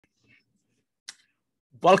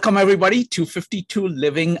Welcome, everybody, to 52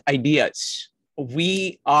 Living Ideas.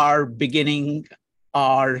 We are beginning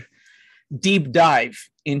our deep dive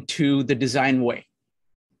into the design way.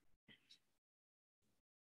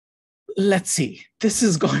 Let's see. This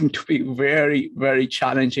is going to be very, very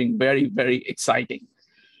challenging, very, very exciting.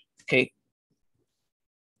 Okay.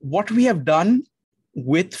 What we have done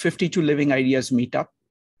with 52 Living Ideas meetups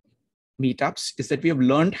is that we have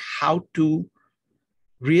learned how to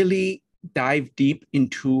really dive deep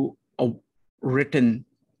into a written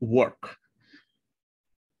work.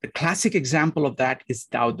 The classic example of that is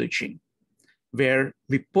Tao Te Ching, where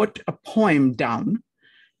we put a poem down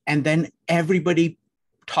and then everybody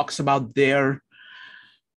talks about their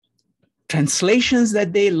translations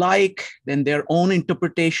that they like, then their own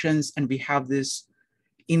interpretations, and we have this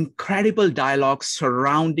incredible dialogue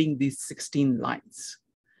surrounding these 16 lines,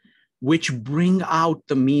 which bring out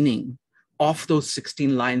the meaning of those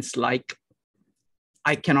 16 lines like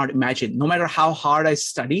I cannot imagine. No matter how hard I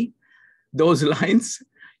study those lines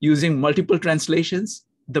using multiple translations,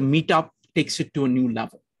 the meetup takes it to a new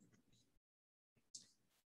level.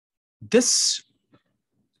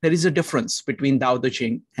 There is a difference between Tao Te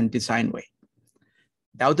Ching and Design Way.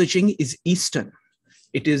 Tao Te Ching is Eastern.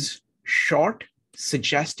 It is short,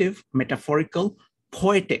 suggestive, metaphorical,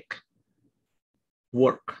 poetic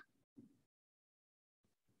work.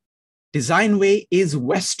 Design Way is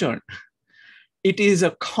Western. It is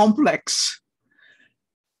a complex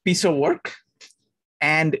piece of work,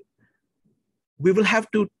 and we will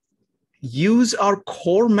have to use our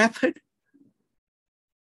core method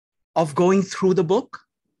of going through the book,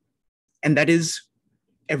 and that is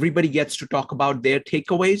everybody gets to talk about their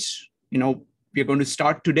takeaways. We're going to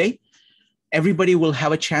start today. Everybody will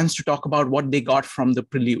have a chance to talk about what they got from the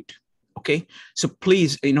Prelude, okay? So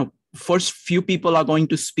please, first few people are going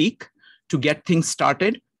to speak to get things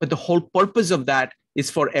started, but the whole purpose of that is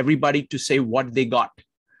for everybody to say what they got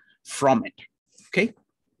from it, okay?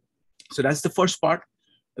 So that's the first part.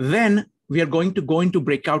 Then we are going to go into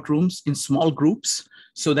breakout rooms in small groups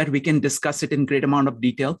so that we can discuss it in great amount of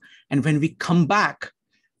detail. And when we come back,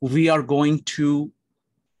 we are going to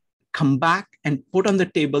come back and put on the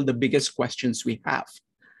table the biggest questions we have.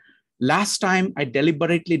 Last time, I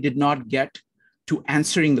deliberately did not get to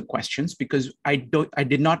answering the questions because I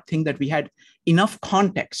did not think that we had enough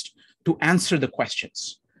context to answer the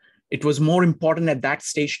questions. It was more important at that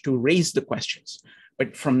stage to raise the questions.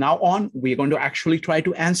 But from now on, we're going to actually try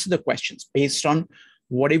to answer the questions based on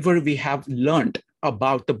whatever we have learned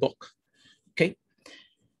about the book, okay?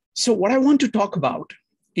 So what I want to talk about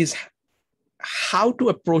is how to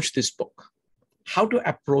approach this book, how to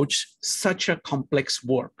approach such a complex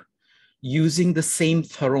work using the same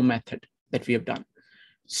thorough method that we have done.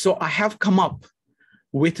 So I have come up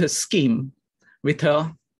with a scheme, with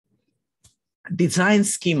a design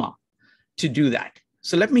schema to do that.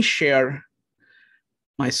 So let me share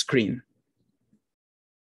my screen.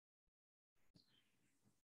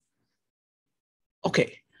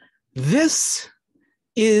 Okay, this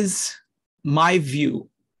is my view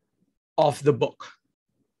of the book.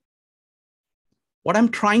 What I'm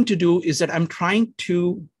trying to do is that I'm trying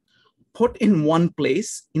to put in one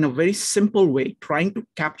place in a very simple way, trying to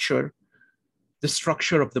capture the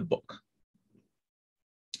structure of the book.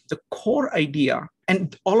 The core idea,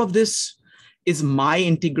 and all of this is my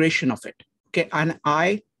integration of it, okay? And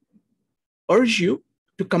I urge you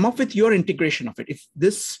to come up with your integration of it. If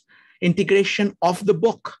this integration of the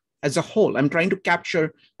book as a whole, I'm trying to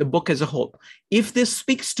capture the book as a whole. If this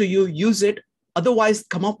speaks to you, use it. Otherwise,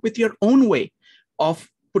 come up with your own way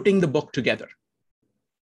of putting the book together.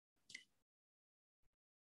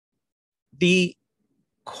 The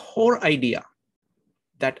core idea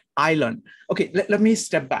that I learned. Okay, let me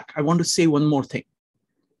step back. I want to say one more thing.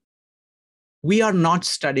 We are not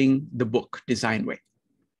studying the book Design Way.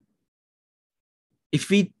 If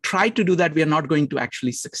we try to do that, we are not going to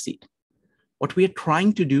actually succeed. What we are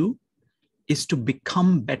trying to do is to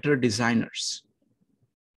become better designers.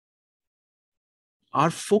 Our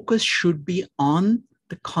focus should be on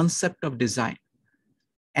the concept of design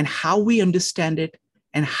and how we understand it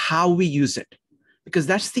and how we use it, because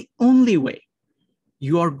that's the only way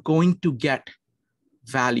you are going to get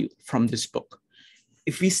value from this book.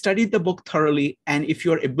 If we studied the book thoroughly, and if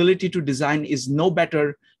your ability to design is no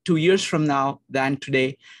better 2 years from now than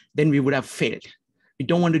today, then we would have failed. We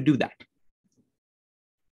don't want to do that.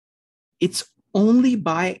 It's only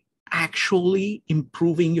by actually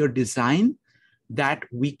improving your design that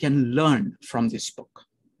we can learn from this book,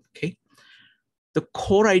 okay? The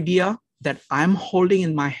core idea that I'm holding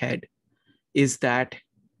in my head is that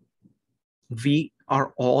we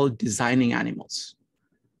are all designing animals.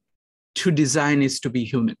 to design is to be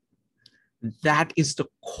human. That is the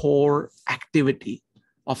core activity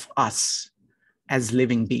of us as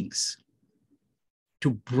living beings,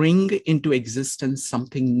 to bring into existence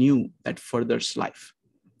something new that furthers life.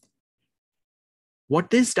 What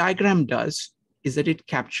this diagram does is that it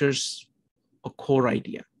captures a core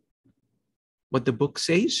idea. What the book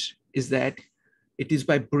says is that it is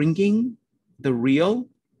by bringing the real,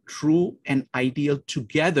 true, and ideal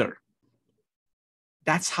together.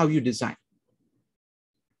 That's how you design.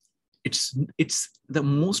 It's the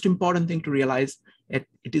most important thing to realize that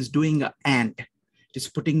it is doing an and. It is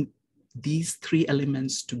putting these three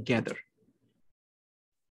elements together.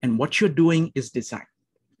 And what you're doing is design.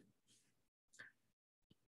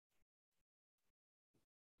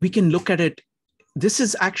 We can look at it. This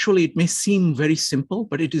is actually, it may seem very simple,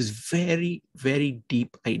 but it is very, very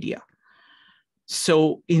deep idea.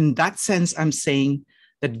 So in that sense, I'm saying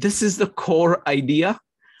that this is the core idea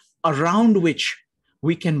around which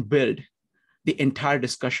we can build the entire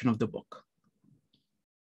discussion of the book.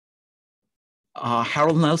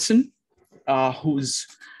 Harold Nelson, who's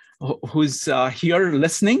here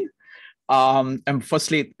listening, and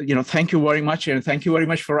firstly, thank you very much, and thank you very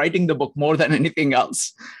much for writing the book more than anything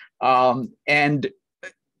else. And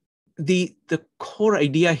the core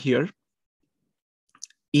idea here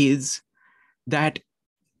is that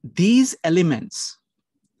these elements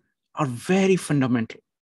are very fundamental.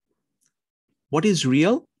 What is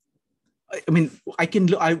real? I mean, I can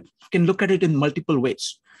look at it in multiple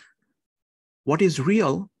ways. What is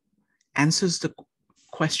real answers the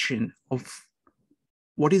question of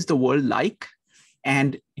what is the world like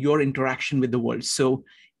and your interaction with the world. So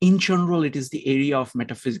in general, it is the area of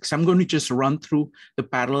metaphysics. I'm going to just run through the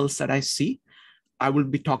parallels that I see. I will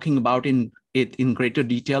be talking about it in greater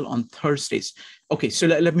detail on Thursdays. Okay, so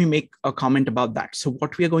let me make a comment about that. So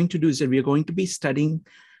what we are going to do is that we are going to be studying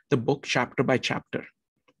the book chapter by chapter.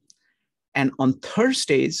 And on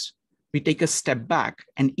Thursdays, we take a step back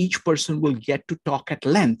and each person will get to talk at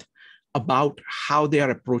length about how they are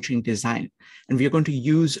approaching design. And we are going to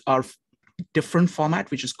use our different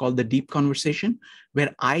format, which is called the deep conversation,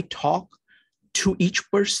 where I talk to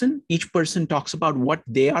each person. Each person talks about what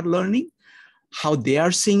they are learning, how they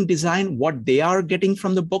are seeing design, what they are getting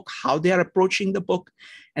from the book, how they are approaching the book,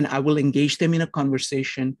 and I will engage them in a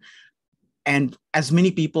conversation. And as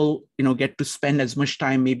many people, get to spend as much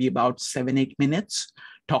time, maybe about 7-8 minutes,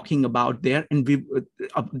 talking about their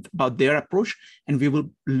approach, and we will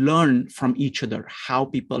learn from each other how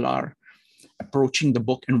people are approaching the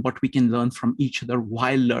book and what we can learn from each other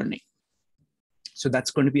while learning. So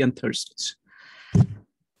that's going to be on Thursdays.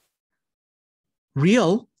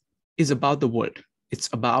 Real is about the world. It's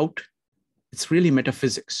really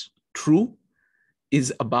metaphysics. True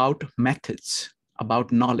is about methods,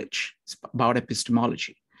 about knowledge, it's about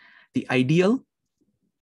epistemology. The ideal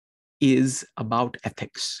is about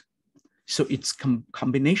ethics. So it's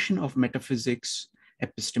combination of metaphysics,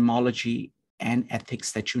 epistemology, and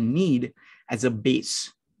ethics that you need as a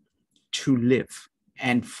base to live.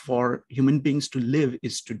 And for human beings to live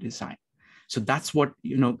is to design. So that's what,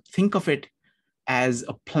 think of it as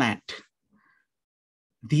a plant.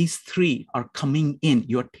 These three are coming in.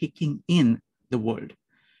 You're taking in the world.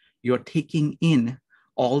 You're taking in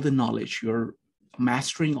all the knowledge. You're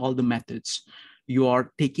mastering all the methods. You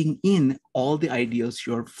are taking in all the ideals.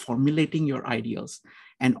 You're formulating your ideals.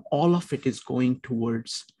 And all of it is going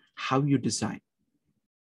towards how you design.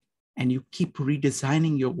 And you keep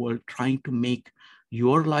redesigning your world, trying to make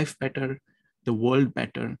your life better, the world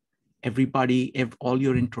better, everybody, all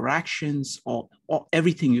your interactions, all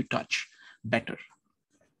everything you touch better.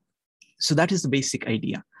 So that is the basic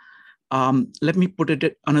idea. Let me put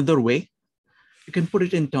it another way. You can put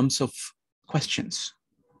it in terms of questions.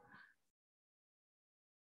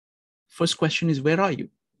 First question is, where are you?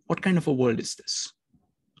 What kind of a world is this?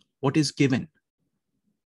 What is given?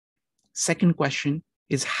 Second question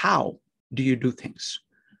is, how do you do things?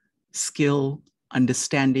 Skill,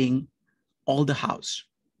 understanding, all the hows.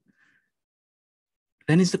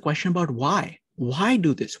 Then is the question about why. Why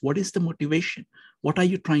do this? What is the motivation? What are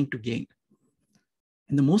you trying to gain?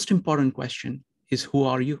 And the most important question is, who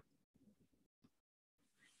are you?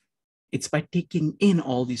 It's by taking in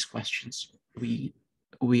all these questions, we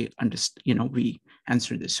understand, we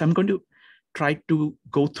answer this. So I'm going to try to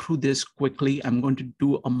go through this quickly. I'm going to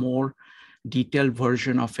do a more detailed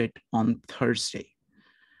version of it on Thursday.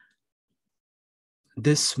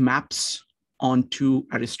 This maps onto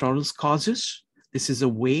Aristotle's causes. This is a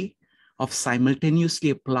way of simultaneously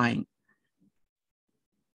applying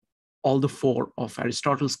all the four of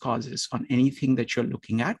Aristotle's causes on anything that you're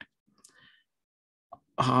looking at.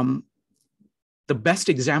 The The best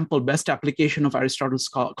example, best application of Aristotle's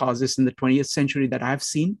causes in the 20th century that I've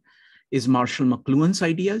seen is Marshall McLuhan's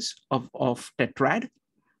ideas of tetrad.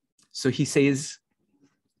 So he says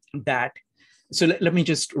that, so let me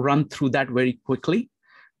just run through that very quickly.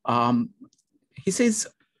 He says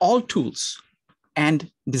all tools,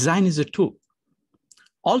 and design is a tool,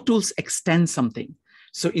 all tools extend something.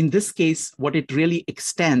 So in this case, what it really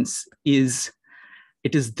extends is,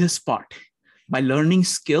 it is this part. By learning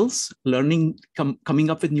skills, coming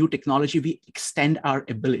up with new technology, we extend our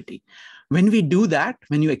ability. When we do that,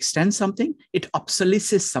 when you extend something, it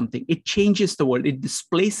obsolesces something. It changes the world. It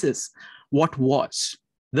displaces what was,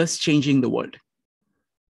 thus changing the world.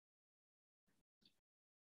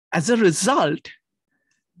 As a result,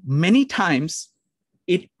 many times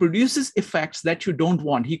it produces effects that you don't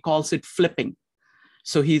want. He calls it flipping.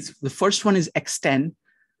 So the first one is extend,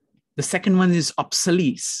 the second one is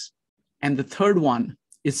obsolete, and the third one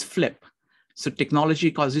is flip. So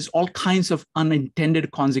technology causes all kinds of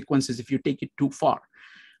unintended consequences if you take it too far,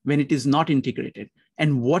 when it is not integrated.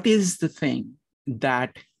 And what is the thing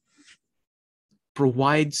that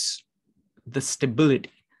provides the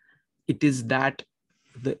stability? It is that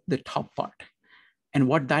the top part. And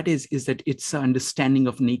what that is that it's an understanding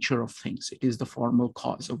of nature of things. It is the formal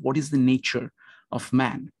cause of what is the nature of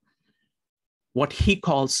man. What he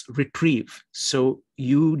calls retrieve. So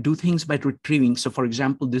you do things by retrieving. So for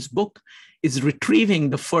example, this book is retrieving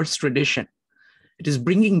the first tradition. It is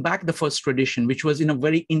bringing back the first tradition, which was in a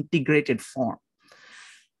very integrated form.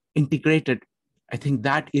 Integrated, I think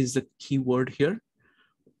that is the key word here.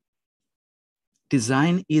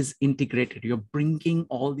 Design is integrated. You're bringing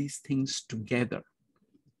all these things together.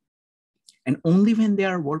 And only when they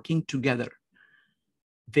are working together,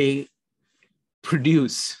 they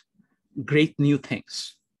produce great new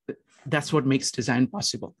things. That's what makes design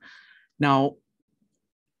possible. Now,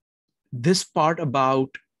 this part about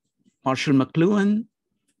Marshall McLuhan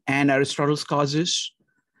and Aristotle's causes,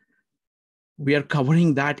 we are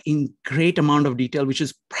covering that in great amount of detail, which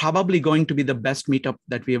is probably going to be the best meetup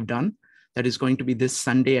that we have done. That is going to be this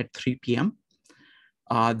Sunday at 3 p.m.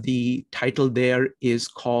 The title there is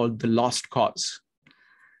called The Lost Cause,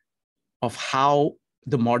 of how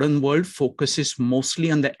the modern world focuses mostly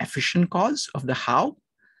on the efficient cause of the how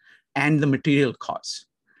and the material cause,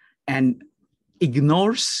 and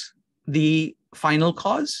ignores the final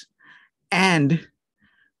cause and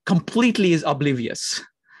completely is oblivious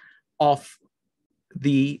of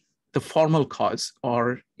the formal cause,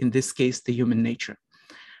 or in this case, the human nature.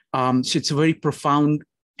 So it's a very profound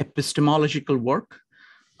epistemological work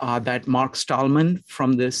that Mark Stallman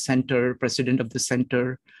from the center, president of the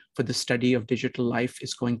Center for the Study of Digital Life,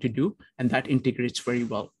 is going to do, and that integrates very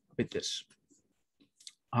well with this.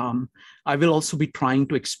 I will also be trying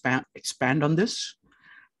to expand on this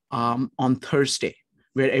on Thursday,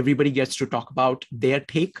 where everybody gets to talk about their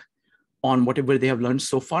take on whatever they have learned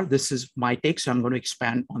so far. This is my take, so I'm going to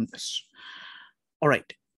expand on this. All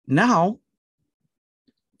right, now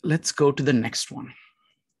let's go to the next one.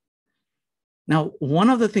 Now, one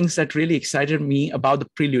of the things that really excited me about the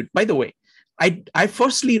Prelude, by the way, I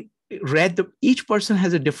firstly read each person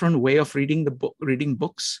has a different way of reading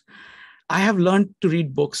books. I have learned to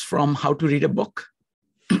read books from How to Read a Book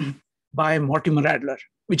by Mortimer Adler,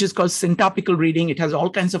 which is called syntopical reading. It has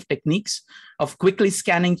all kinds of techniques of quickly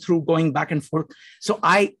scanning through, going back and forth. So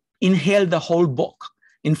I inhaled the whole book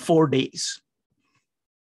in 4 days.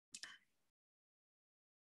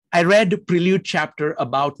 I read the Prelude chapter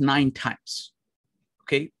about 9 times,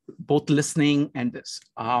 okay, both listening and this,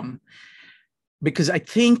 because I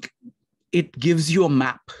think it gives you a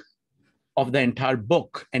map of the entire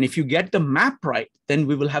book. And if you get the map right, then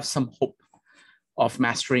we will have some hope of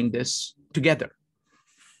mastering this together.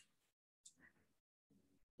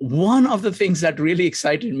 One of the things that really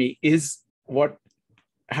excited me is what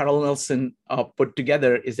Harold Nelson put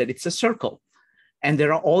together, is that it's a circle. And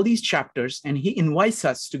there are all these chapters, and he invites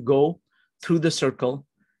us to go through the circle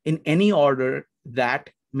in any order that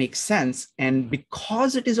makes sense. And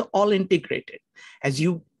because it is all integrated, as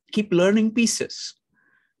you keep learning pieces,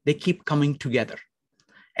 they keep coming together.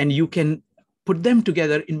 And you can put them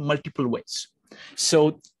together in multiple ways.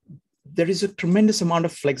 So there is a tremendous amount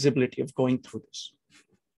of flexibility of going through this.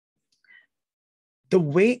 The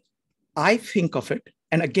way I think of it,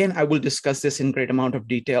 and again, I will discuss this in great amount of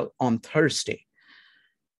detail on Thursday,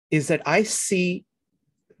 is that I see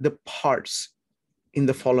the parts in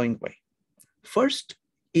the following way. First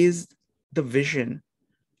is the vision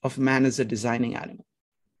of man as a designing animal.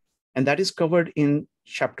 And that is covered in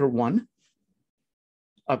chapter 1,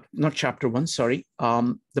 not chapter 1, sorry,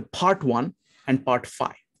 the part 1 and part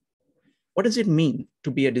 5. What does it mean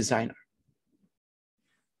to be a designer?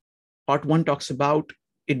 Part 1 talks about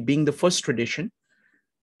it being the first tradition,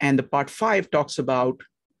 and the part 5 talks about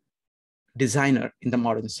designer in the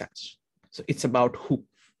modern sense. So it's about who.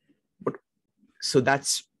 But so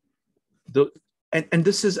that's the, and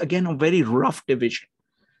this is again a very rough division.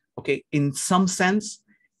 Okay, in some sense,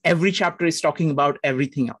 every chapter is talking about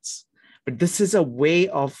everything else. But this is a way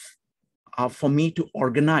of for me to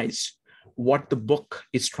organize what the book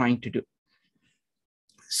is trying to do.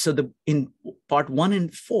 So in part 1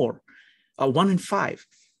 and 4, 1 and 5,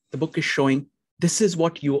 the book is showing this is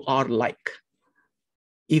what you are like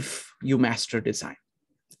if you master design,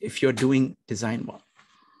 if you're doing design well.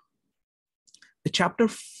 The chapter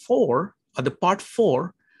 4, or the part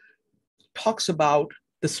 4, talks about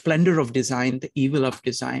the splendor of design, the evil of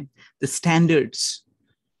design, the standards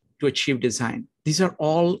to achieve design. These are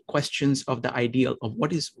all questions of the ideal, of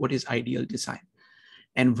what is ideal design,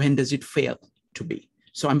 and when does it fail to be.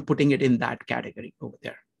 So I'm putting it in that category over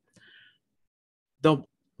there. The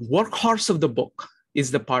workhorse of the book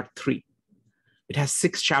is the part 3. It has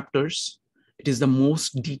 6 chapters. It is the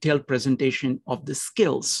most detailed presentation of the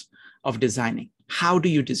skills of designing. How do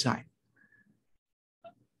you design?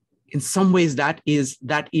 In some ways, that is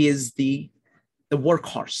the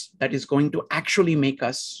workhorse that is going to actually make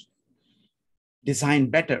us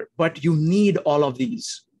design better. But you need all of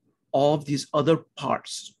these other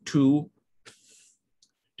parts to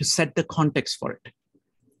set the context for it.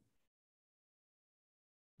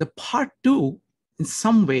 The part 2, in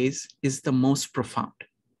some ways, is the most profound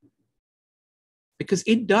because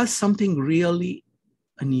it does something really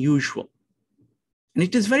unusual. And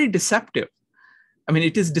it is very deceptive. I mean,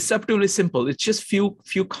 it is deceptively simple. It's just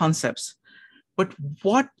few concepts. But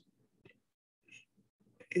what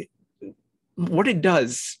it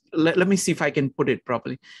does, let me see if I can put it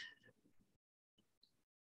properly.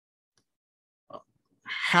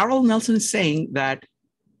 Harold Nelson is saying that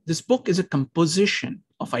this book is a composition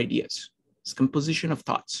of ideas. It's a composition of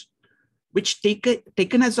thoughts, which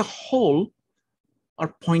taken as a whole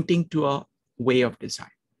are pointing to a way of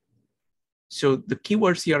design. So the key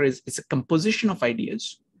words here is it's a composition of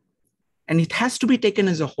ideas, and it has to be taken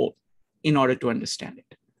as a whole in order to understand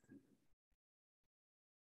it.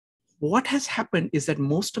 What has happened is that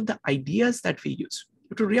most of the ideas that we use, you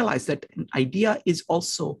have to realize that an idea is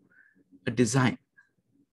also a design.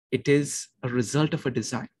 It is a result of a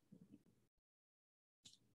design.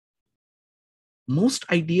 Most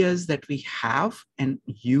ideas that we have and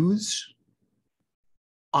use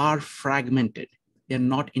are fragmented. They're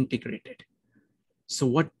not integrated. So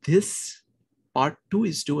what this part 2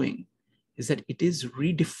 is doing is that it is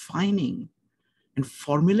redefining and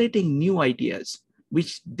formulating new ideas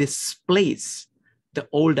which displace the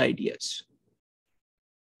old ideas.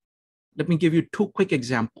 Let me give you 2 quick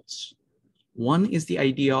examples. One is the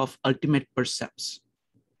idea of ultimate percepts.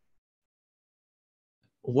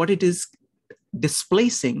 What it is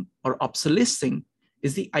displacing or obsolescing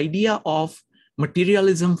is the idea of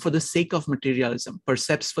materialism for the sake of materialism,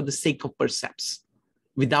 percepts for the sake of percepts,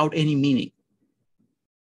 without any meaning.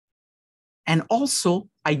 And also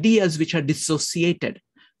ideas which are dissociated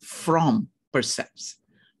from percepts.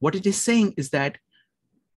 What it is saying is that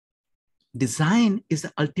design is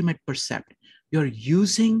the ultimate percept. You're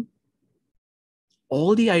using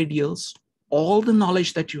all the ideals, all the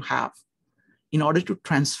knowledge that you have in order to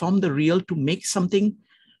transform the real to make something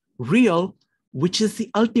real, which is the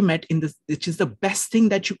ultimate, which is the best thing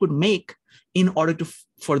that you could make in order to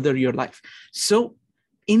further your life. So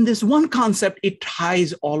in this one concept, it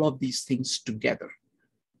ties all of these things together.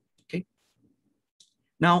 Okay.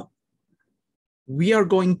 Now, we are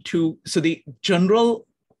going to, the general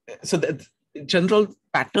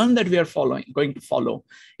pattern that we are going to follow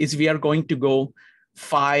is we are going to go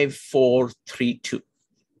 5, 4, 3, 2.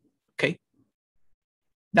 Okay.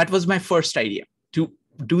 That was my first idea, to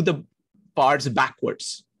do the parts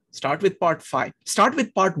backwards. Start with part 5. Start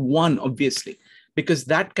with part 1, obviously, because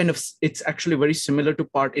that it's actually very similar to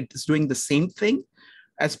part, it is doing the same thing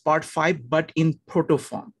as part 5, but in proto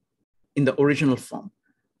form, in the original form.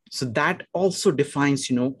 So that also defines,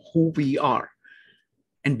 who we are.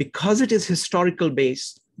 And because it is historical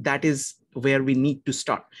based, that is where we need to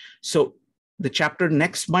start. So the chapter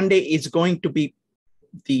next Monday is going to be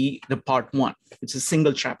the part 1. It's a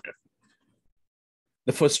single chapter,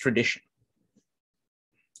 the first tradition.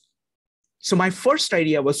 So my first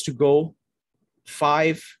idea was to go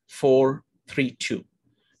 5, 4, 3, 2.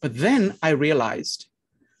 But then I realized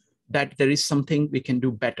that there is something we can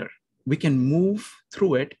do better. We can move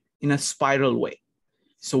through it in a spiral way.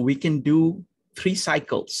 So we can do 3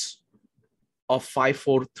 cycles of 5,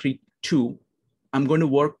 4, 3, 2. I'm going to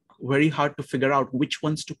work very hard to figure out which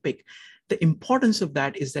ones to pick. the importance of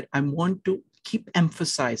that is that I want to keep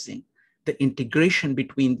emphasizing the integration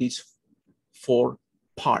between these four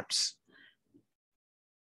parts.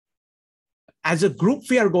 As a group,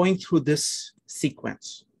 we are going through this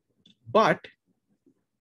sequence, but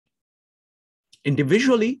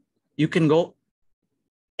individually, you can go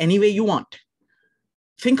any way you want.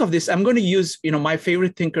 Think of this. I'm going to use, my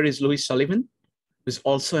favorite thinker is Louis Sullivan, who's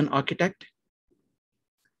also an architect.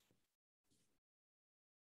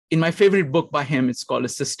 In my favorite book by him, it's called A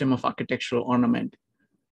System of Architectural Ornament.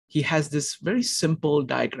 He has this very simple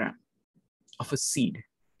diagram of a seed.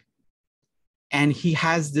 And he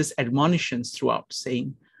has this admonitions throughout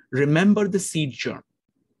saying, remember the seed germ.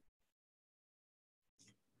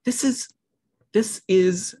 This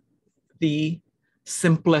is the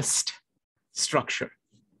simplest structure.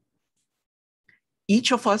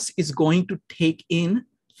 Each of us is going to take in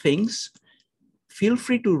things. Feel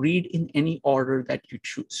free to read in any order that you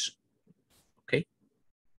choose, okay?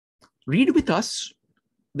 Read with us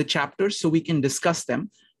the chapters so we can discuss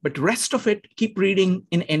them, but rest of it, keep reading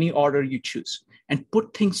in any order you choose and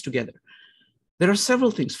put things together. There are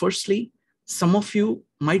several things. Firstly, some of you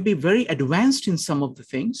might be very advanced in some of the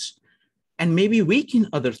things and maybe weak in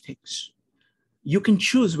other things. You can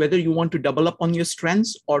choose whether you want to double up on your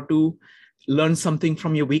strengths or to learn something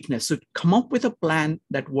from your weakness. So come up with a plan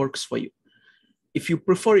that works for you. If you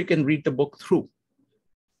prefer, you can read the book through.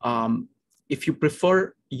 If you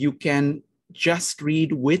prefer, you can just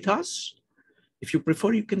read with us. If you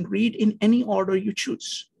prefer, you can read in any order you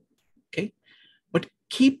choose, okay? But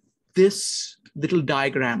keep this little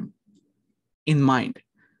diagram in mind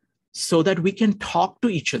so that we can talk to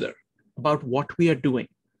each other about what we are doing.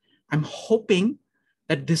 I'm hoping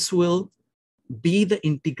that this will be the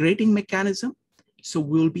integrating mechanism, so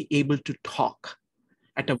we'll be able to talk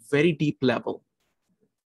at a very deep level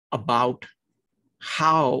about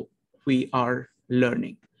how we are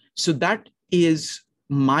learning. So that is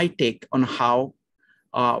my take on how,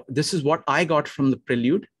 this is what I got from the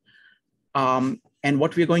Prelude. And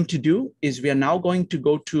what we're going to do is we are now going to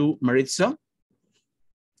go to Maritza,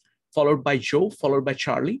 followed by Joe, followed by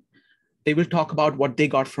Charlie. They will talk about what they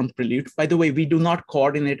got from Prelude. By the way, we do not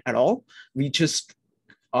coordinate at all. We just,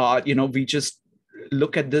 we just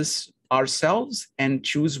look at this ourselves and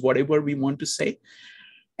choose whatever we want to say.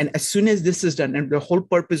 And as soon as this is done, and the whole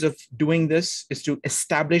purpose of doing this is to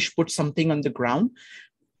establish, put something on the ground.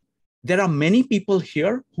 There are many people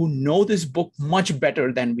here who know this book much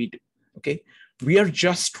better than we do, okay? We are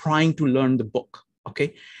just trying to learn the book,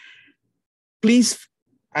 okay? Please,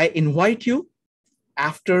 I invite you,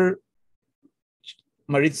 after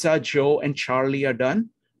Maritza, Joe, and Charlie are done,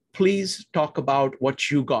 please talk about what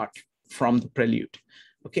you got from the Prelude.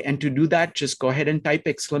 Okay, and to do that, just go ahead and type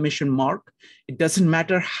exclamation mark. It doesn't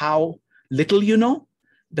matter how little you know,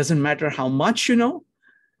 doesn't matter how much you know.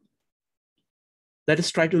 Let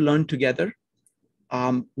us try to learn together.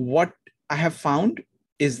 What I have found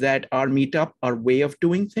is that our meetup, our way of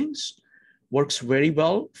doing things, works very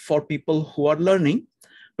well for people who are learning,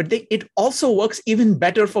 but it also works even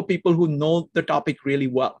better for people who know the topic really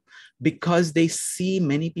well, because they see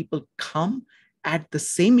many people come at the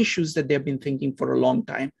same issues that they've been thinking for a long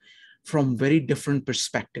time from very different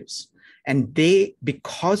perspectives. And they,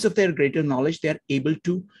 because of their greater knowledge, they're able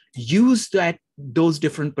to use those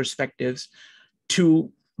different perspectives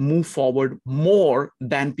to move forward more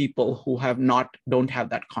than people who don't have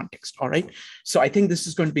that context. All right. So I think this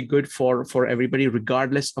is going to be good for everybody,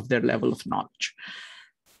 regardless of their level of knowledge.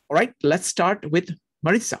 All right, let's start with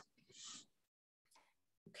Maritza.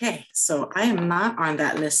 Okay, so I am not on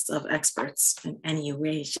that list of experts in any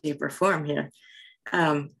way, shape, or form here.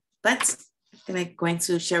 But I'm going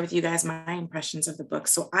to share with you guys my impressions of the book.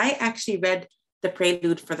 So I actually read the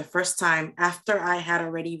Prelude for the first time after I had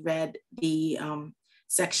already read the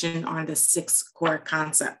section on the 6 core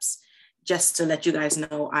concepts. Just to let you guys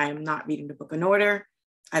know, I am not reading the book in order.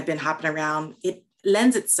 I've been hopping around. It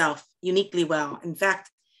lends itself uniquely well. In fact,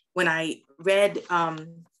 when I read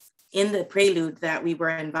in the Prelude that we were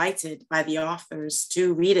invited by the authors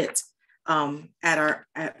to read it at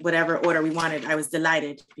whatever order we wanted, I was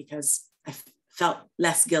delighted because I felt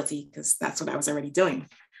less guilty because that's what I was already doing.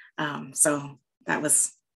 So that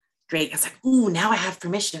was great. I was like, ooh, now I have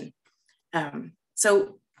permission.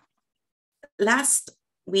 So last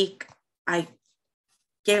week, I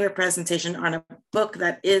gave a presentation on a book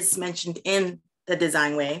that is mentioned in the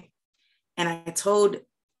Design Way. And I told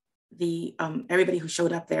everybody who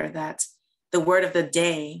showed up there that the word of the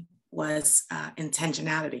day was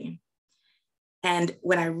intentionality. And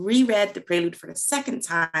when I reread the Prelude for the second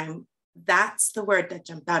time, that's the word that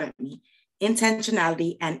jumped out at me.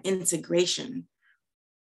 Intentionality and integration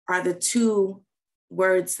are the two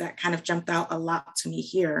words that kind of jumped out a lot to me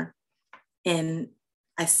here. And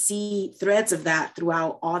I see threads of that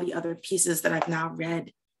throughout all the other pieces that I've now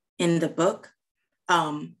read in the book.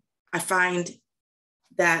 I find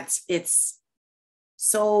that it's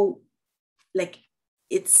so, like,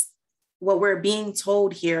 it's what we're being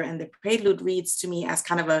told here, and the prelude reads to me as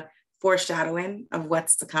kind of a foreshadowing of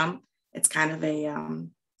what's to come. It's kind of a,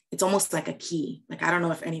 it's almost like a key. Like, I don't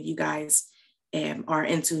know if any of you guys are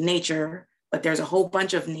into nature, but there's a whole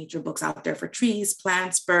bunch of nature books out there for trees,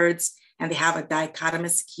 plants, birds, and they have a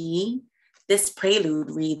dichotomous key. This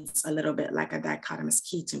prelude reads a little bit like a dichotomous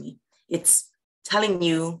key to me. It's telling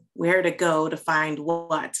you where to go to find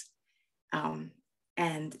what.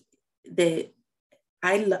 And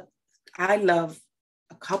I love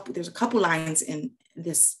there's a couple lines in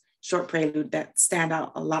this short prelude that stand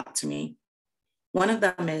out a lot to me. One of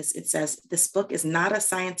them is, it says, this book is not a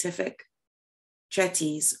scientific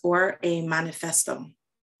treatise or a manifesto.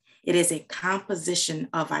 It is a composition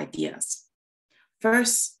of ideas.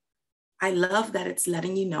 First, I love that it's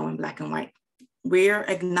letting you know in black and white. We're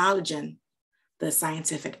acknowledging the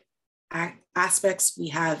scientific aspects. We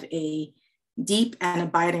have a deep and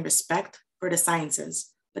abiding respect for the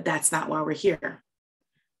sciences, but that's not why we're here.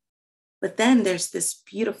 But then there's this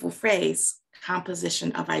beautiful phrase,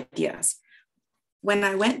 composition of ideas. When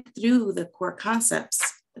I went through the core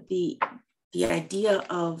concepts, the idea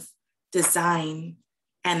of design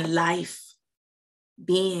and life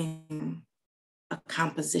being a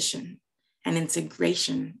composition, an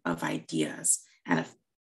integration of ideas and of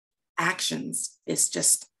actions is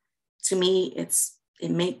just, to me,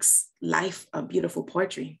 it makes life a beautiful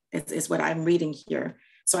poetry. It's what I'm reading here.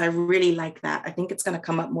 So I really like that. I think it's going to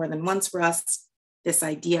come up more than once for us, this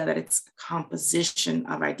idea that it's a composition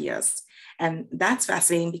of ideas. And that's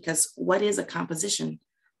fascinating, because what is a composition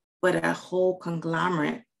but a whole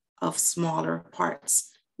conglomerate of smaller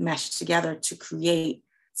parts meshed together to create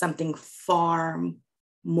something far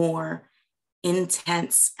more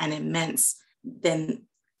intense and immense than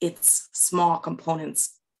its small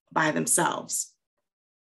components by themselves.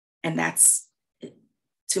 And that's,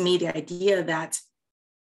 to me, the idea that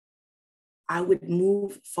I would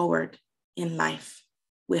move forward in life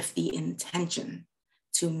with the intention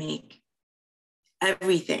to make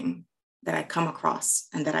everything that I come across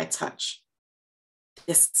and that I touch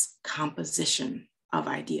this composition of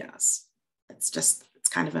ideas. It's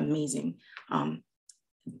kind of amazing.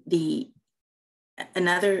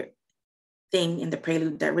 Another thing in the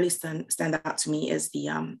prelude that really stand out to me is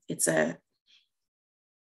it's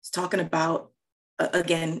talking about,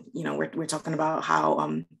 again, we're talking about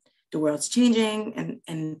how the world's changing,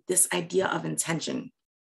 and this idea of intention.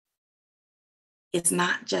 It's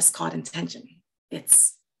not just called intention.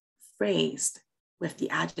 It's phrased with the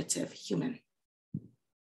adjective human.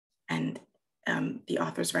 And the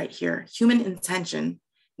author's right here, human intention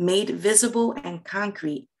made visible and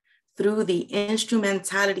concrete through the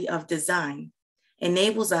instrumentality of design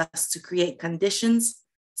enables us to create conditions,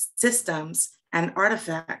 systems, and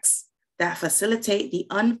artifacts that facilitate the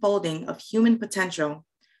unfolding of human potential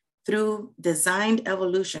through designed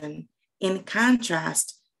evolution, in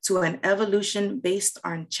contrast to an evolution based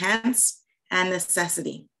on chance and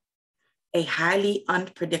necessity, a highly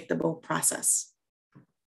unpredictable process.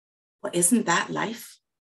 Well, isn't that life?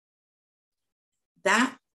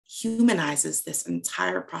 That humanizes this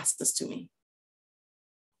entire process to me.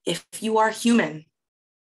 If you are human,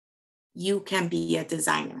 you can be a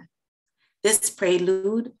designer. This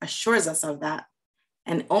prelude assures us of that,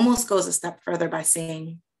 and almost goes a step further by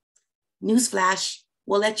saying, newsflash,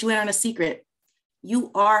 we'll let you in on a secret.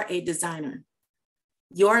 You are a designer.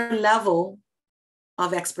 Your level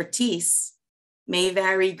of expertise may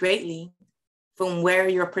vary greatly from where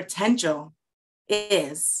your potential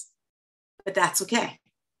is, but that's okay,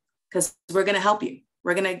 because we're going to help you.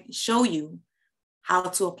 We're going to show you how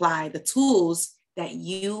to apply the tools that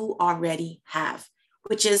you already have,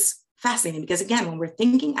 which is fascinating, because again, when we're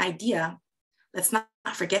thinking idea, let's not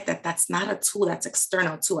forget that that's not a tool that's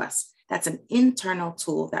external to us. That's an internal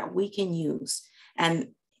tool that we can use. And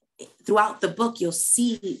throughout the book, you'll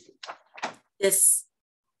see this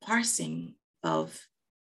parsing of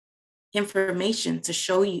information to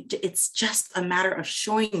show you. It's just a matter of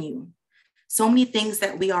showing you so many things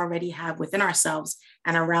that we already have within ourselves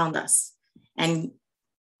and around us. And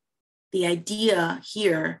the idea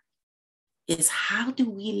here is, how do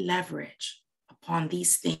we leverage upon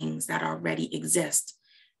these things that already exist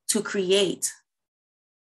to create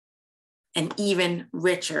an even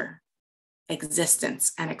richer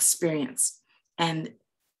existence and experience? And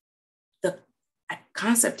the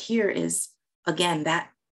concept here is, again, that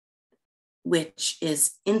which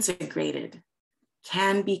is integrated,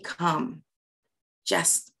 can become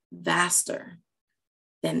just vaster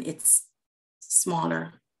than its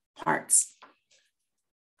smaller parts.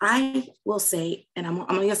 I will say, and I'm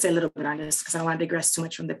going to say a little bit on this because I don't want to digress too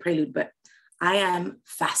much from the prelude, but I am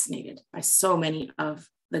fascinated by so many of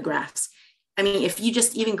the graphs. I mean, if you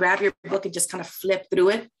just even grab your book and just kind of flip through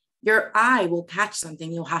it, your eye will catch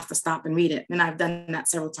something. You'll have to stop and read it. And I've done that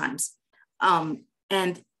several times.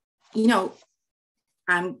 And, you know,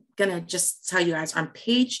 I'm going to just tell you guys on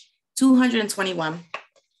page 221,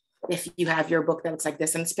 if you have your book that looks like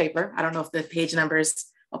this in this paper, I don't know if the page numbers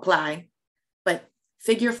apply, but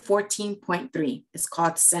figure 14.3 is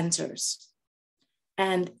called centers.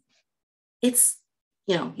 And it's,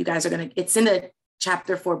 you know, you guys are going to, it's in the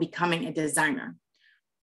chapter for becoming a designer.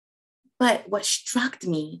 But what struck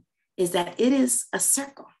me is that it is a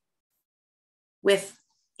circle with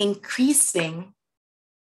increasing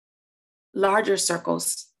larger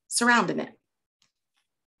circles surrounding it.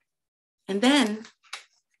 And then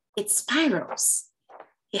it spirals.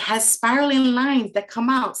 It has spiraling lines that come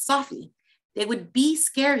out softly. They would be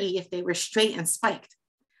scary if they were straight and spiked,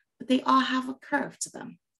 but they all have a curve to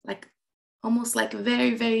them, like almost like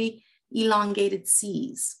very, very elongated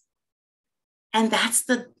C's. And that's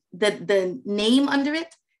the name under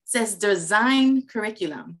it says design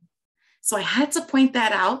curriculum. So I had to point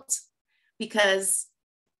that out because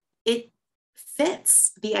it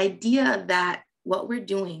fits the idea that what we're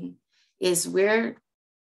doing is we're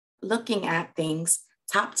looking at things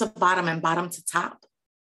top to bottom and bottom to top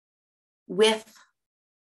with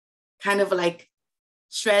kind of like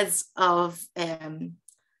shreds of,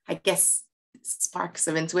 I guess, sparks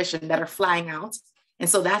of intuition that are flying out. And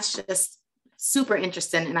so that's just super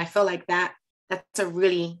interesting. And I feel like that's a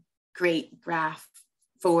really great graph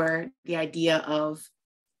for the idea of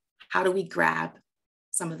how do we grab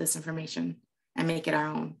some of this information and make it our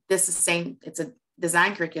own. This is saying it's a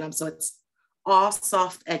design curriculum, so it's all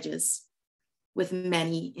soft edges with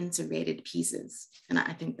many integrated pieces. And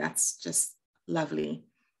I think that's just lovely.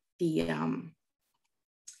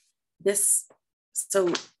 So,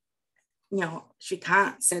 you know,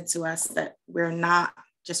 Shrikant said to us that we're not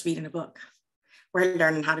just reading a book, we're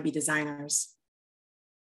learning how to be designers.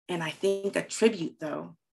 And I think a tribute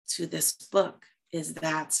though to this book is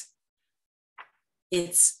that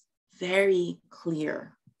it's very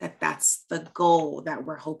clear that that's the goal that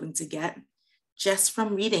we're hoping to get just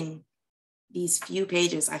from reading these few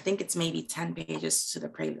pages. I think it's maybe 10 pages to the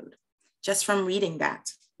prelude. Just from reading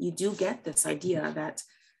that, you do get this idea that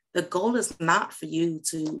the goal is not for you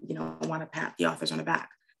to, you know, want to pat the authors on the back.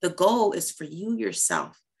 The goal is for you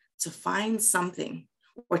yourself to find something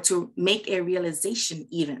or to make a realization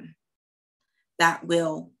even that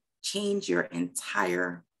will change your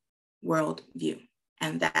entire worldview.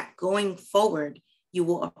 And that going forward, you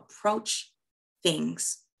will approach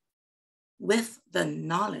things with the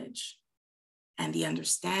knowledge and the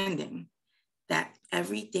understanding that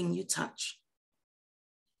everything you touch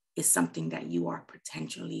is something that you are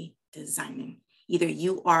potentially designing. Either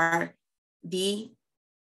you are the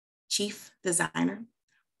chief designer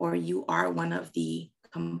or you are one of the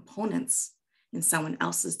components in someone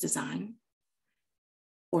else's design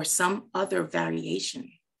or some other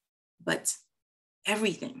variation, but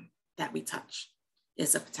everything that we touch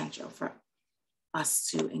is a potential for us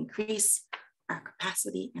to increase our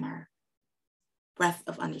capacity and our breadth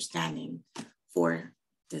of understanding for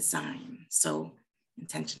design. So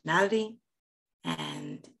intentionality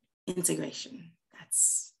and integration.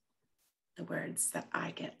 That's the words that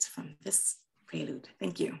I get from this prelude.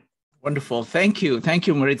 Thank you. Wonderful. Thank you. Thank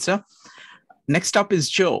you, Maritza. Next up is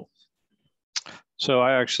Joe. So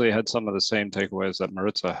I actually had some of the same takeaways that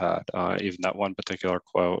Maritza had. Even that one particular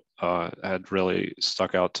quote had really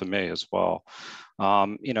stuck out to me as well.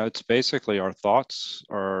 You know, it's basically our thoughts,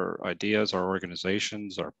 our ideas, our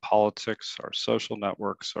organizations, our politics, our social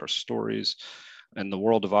networks, our stories, and the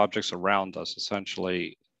world of objects around us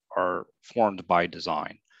essentially are formed by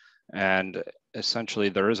design. And essentially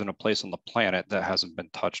there isn't a place on the planet that hasn't been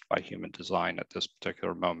touched by human design at this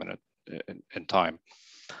particular moment in time.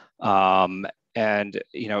 And,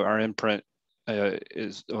 you know, our imprint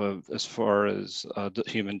is as far as the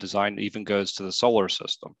human design even goes to the solar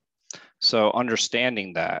system. So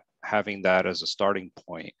understanding that, having that as a starting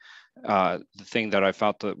point, the thing that I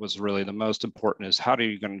felt that was really the most important is how are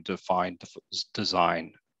you going to define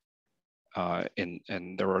design?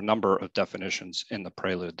 And there were a number of definitions in the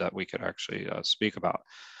prelude that we could actually speak about.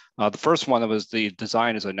 The first one was the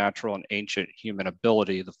design is a natural and ancient human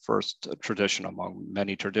ability, the first tradition among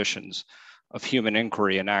many traditions of human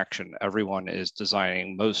inquiry and action. Everyone is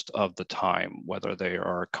designing most of the time, whether they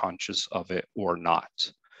are conscious of it or not.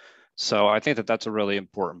 So I think that that's a really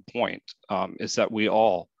important point, is that we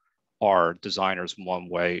all are designers in one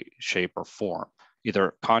way, shape, or form,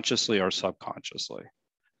 either consciously or subconsciously.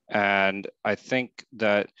 And I think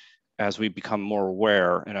that as we become more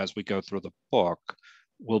aware and as we go through the book,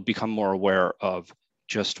 we'll become more aware of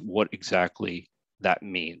just what exactly that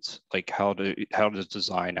means. Like how does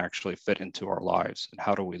design actually fit into our lives, and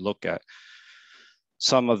how do we look at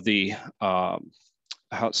some of the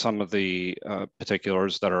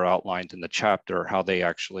particulars that are outlined in the chapter, how they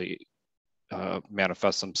actually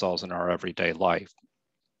manifest themselves in our everyday life.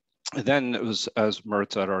 And then it was, as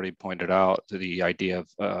Maritza had already pointed out, the idea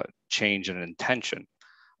of change and intention,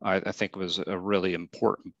 I think was a really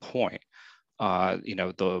important point.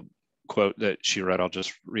 The quote that she read, I'll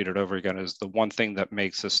just read it over again, is the one thing that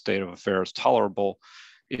makes this state of affairs tolerable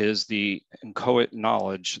is the inchoate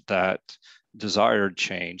knowledge that desired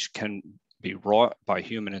change can be wrought by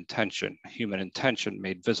human intention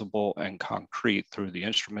made visible and concrete through the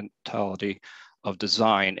instrumentality of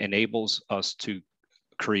design enables us to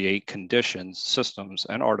create conditions, systems,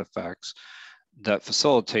 and artifacts that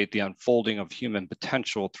facilitate the unfolding of human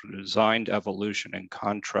potential through designed evolution, in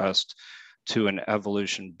contrast to an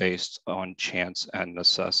evolution based on chance and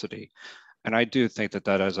necessity. And I do think that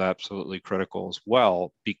that is absolutely critical as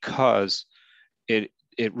well, because it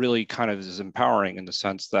really kind of is empowering in the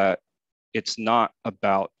sense that it's not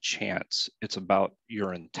about chance, it's about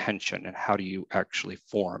your intention and how do you actually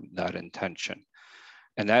form that intention.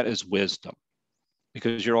 And that is wisdom,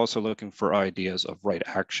 because you're also looking for ideas of right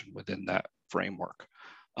action within that framework.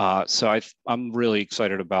 So I'm really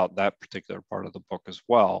excited about that particular part of the book as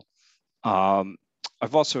well.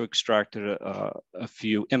 I've also extracted a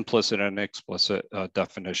few implicit and explicit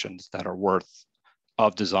definitions that are worth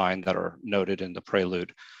of design that are noted in the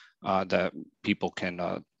Prelude that people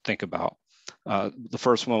can think about. The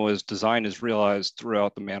first one was design is realized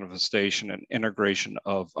throughout the manifestation and integration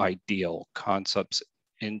of ideal concepts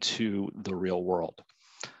into the real world.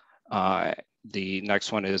 The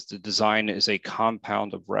next one is the design is a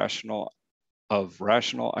compound of rational,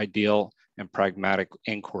 ideal, and pragmatic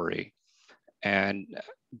inquiry. And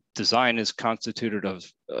design is constituted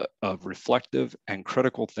of reflective and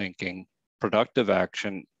critical thinking, productive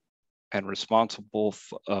action, and responsible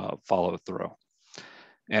follow through.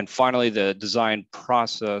 And finally, the design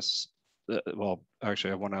process, well,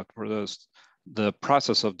 actually I went out for this. The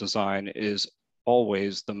process of design is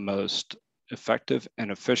always the most effective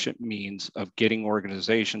and efficient means of getting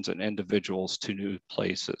organizations and individuals to new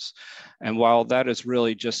places. And while that is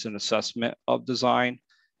really just an assessment of design,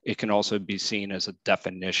 it can also be seen as a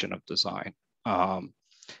definition of design.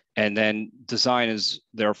 And then design is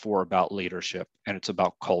therefore about leadership, and it's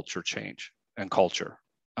about culture change and culture.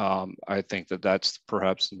 I think that that's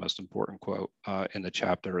perhaps the most important quote in the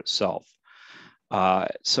chapter itself.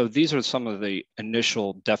 So these are some of the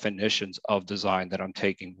initial definitions of design that I'm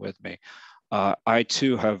taking with me. I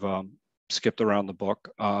too have skipped around the book,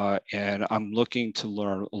 and I'm looking to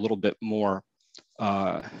learn a little bit more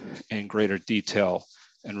in greater detail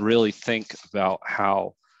and really think about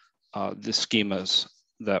how the schemas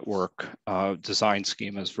that work, design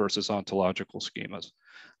schemas versus ontological schemas.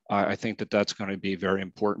 I think that that's going to be very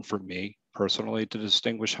important for me personally to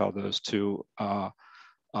distinguish how those two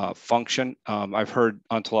function. I've heard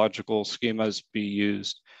ontological schemas be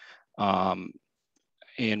used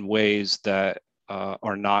in ways that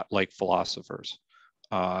are not like philosophers.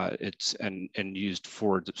 It's and used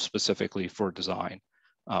for specifically for design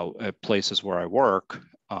at places where I work.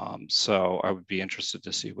 So I would be interested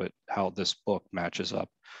to see how this book matches up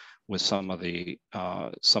with some of the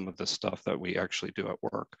stuff that we actually do at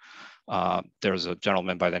work. There's a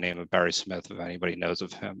gentleman by the name of Barry Smith, if anybody knows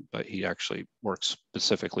of him, but he actually works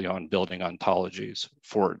specifically on building ontologies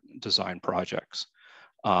for design projects.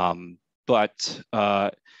 But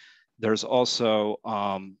there's also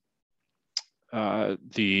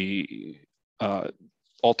the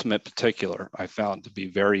ultimate particular I found to be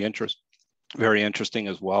very interesting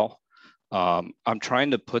as well. I'm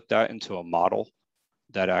trying to put that into a model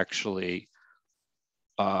that actually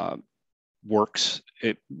works.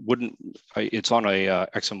 It's on a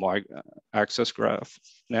X and Y axis graph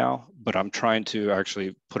now, but I'm trying to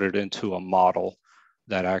actually put it into a model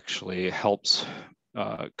that actually helps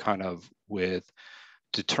kind of with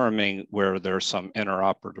determining where there's some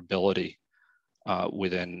interoperability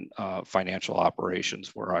within financial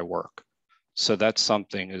operations where I work. So that's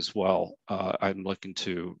something as well. I'm looking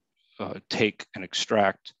to take and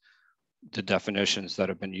extract the definitions that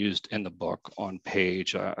have been used in the book on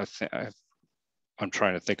page, I'm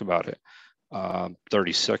trying to think about it.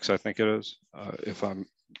 36, I think it is, if I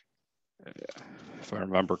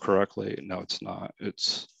remember correctly. No, it's not.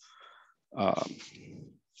 It's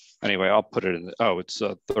anyway. I'll put it in. It's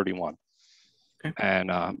 31. Okay.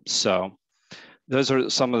 And so those are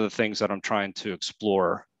some of the things that I'm trying to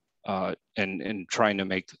explore, and trying to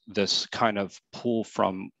make this kind of pull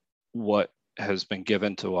from what has been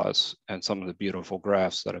given to us and some of the beautiful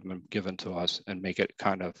graphs that have been given to us, and make it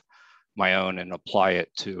kind of my own and apply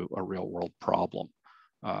it to a real world problem.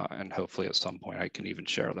 And hopefully at some point I can even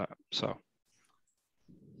share that. So.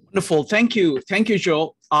 Wonderful. Thank you. Thank you,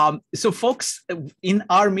 Joe. So folks, in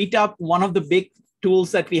our meetup, one of the big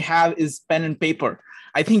tools that we have is pen and paper.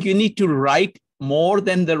 I think you need to write more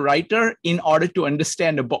than the writer in order to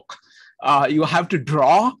understand a book. You have to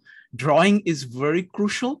draw. Drawing is very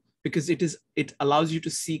crucial because it allows you to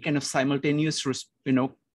see kind of simultaneous,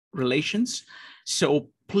 relations. So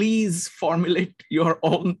please formulate your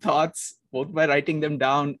own thoughts, both by writing them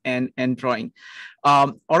down and drawing.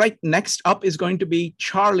 All right, next up is going to be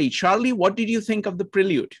Charlie. Charlie, what did you think of the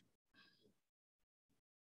Prelude?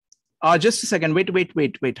 Just a second,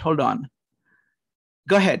 wait, hold on.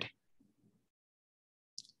 Go ahead.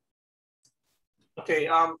 Okay,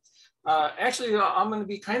 actually, I'm going to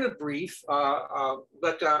be kind of brief,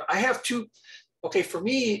 but I have two. Okay, for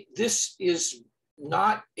me, this is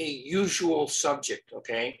not a usual subject,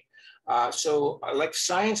 okay? So like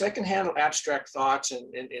science, I can handle abstract thoughts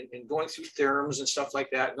and going through theorems and stuff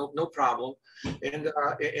like that, no problem.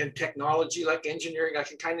 And technology, like engineering, I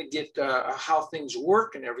can kind of get how things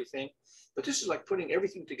work and everything. But this is like putting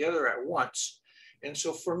everything together at once. And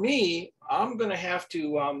so for me, I'm going to have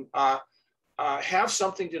to have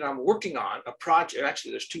something that I'm working on, a project.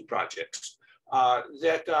 Actually, there's two projects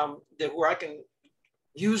that where I can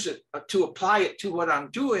use it to apply it to what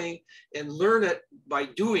I'm doing and learn it by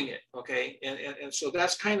doing it. Okay, and so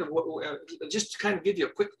that's kind of what. Just to kind of give you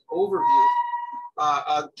a quick overview.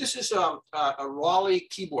 This is a Raleigh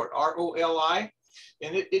keyboard, R-O-L-I,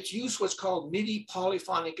 and it's used what's called MIDI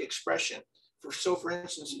polyphonic expression. For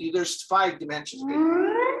instance, there's 5 dimensions. Okay?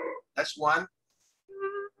 That's one.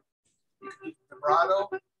 You can do vibrato,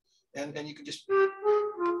 and you can just,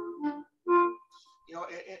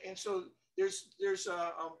 and so there's let's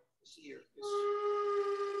see here.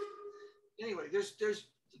 Anyway, there's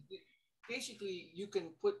basically you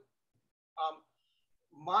can put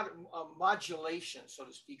modulation, so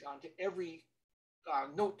to speak, onto every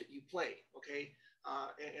note that you play. Okay,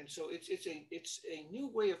 and so it's a new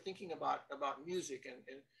way of thinking about music,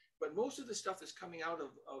 but most of the stuff that's coming out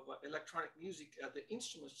of electronic music, the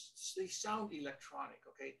instruments, they sound electronic.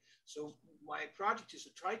 Okay, so my project is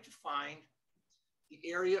to try to find the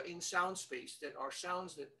area in sound space that are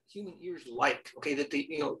sounds that human ears like. Okay, that they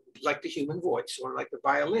like the human voice, or like the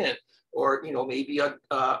violin, or maybe the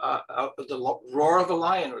roar of a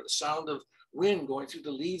lion, or the sound of wind going through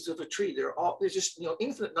the leaves of a tree. There's just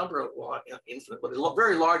infinite number of, well, not infinite, but a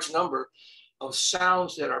very large number of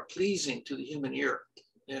sounds that are pleasing to the human ear,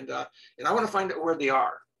 and I want to find out where they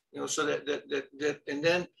are, so that and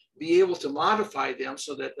then be able to modify them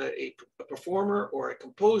so that a performer or a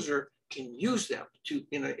composer can use them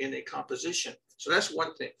in a composition. So that's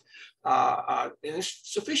one thing, and it's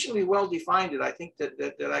sufficiently well defined that I think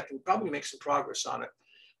that I can probably make some progress on it.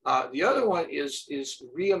 The other one is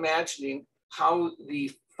reimagining how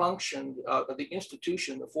the function of the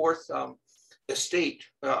institution, the fourth estate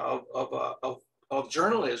of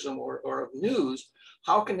journalism or of news,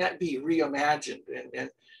 how can that be reimagined?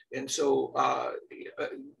 And so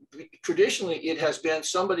traditionally it has been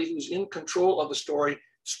somebody who's in control of the story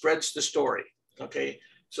spreads the story, okay?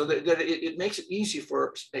 So that it makes it easy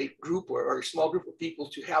for a group or a small group of people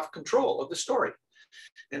to have control of the story.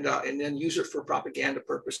 And then use it for propaganda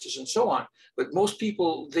purposes and so on. But most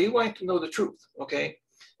people, they like to know the truth, okay?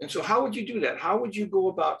 And so how would you do that? How would you go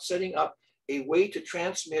about setting up a way to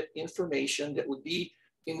transmit information that would be,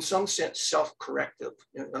 in some sense, self-corrective?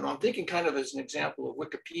 And I'm thinking kind of as an example of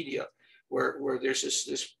Wikipedia, where there's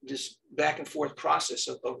this back and forth process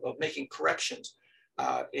of making corrections.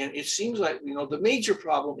 And it seems like, the major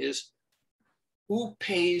problem is who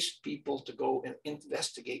pays people to go and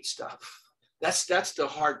investigate stuff? That's the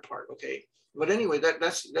hard part, okay? But anyway,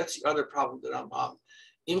 that's the other problem that I'm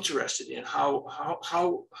interested in.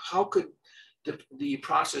 How could the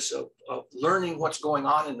process of learning what's going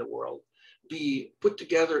on in the world be put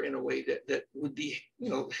together in a way that would be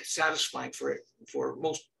satisfying for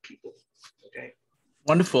most people, okay?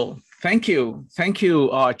 Wonderful. Thank you,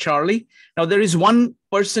 Charlie. Now there is one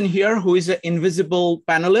person here who is an invisible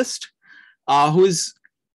panelist,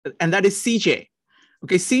 and that is CJ.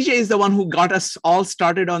 Okay, CJ is the one who got us all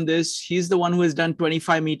started on this. He's the one who has done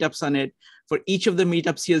 25 meetups on it. For each of the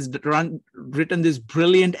meetups, he has written these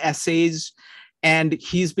brilliant essays, and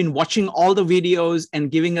he's been watching all the videos and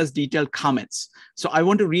giving us detailed comments. So I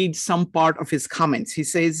want to read some part of his comments. He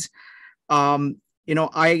says, I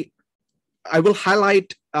will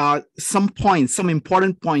highlight some points, some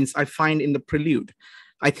important points I find in the Prelude.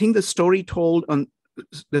 I think the story told on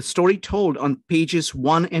pages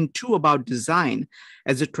 1 and 2 about design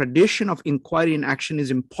as a tradition of inquiry and action is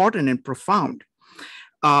important and profound.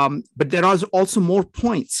 But there are also more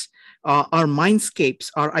points. Our mindscapes,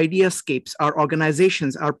 our ideascapes, our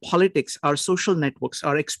organizations, our politics, our social networks,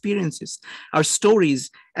 our experiences, our stories,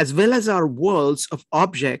 as well as our worlds of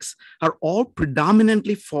objects are all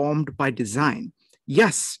predominantly formed by design.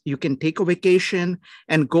 Yes, you can take a vacation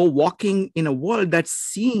and go walking in a world that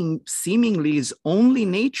seemingly is only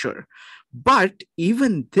nature. But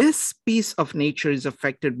even this piece of nature is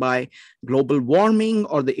affected by global warming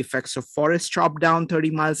or the effects of forests chopped down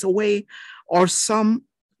 30 miles away, or some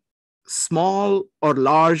small or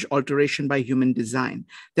large alteration by human design.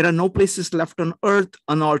 There are no places left on Earth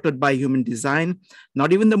unaltered by human design.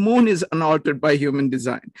 Not even the moon is unaltered by human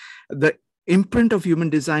design. The imprint of human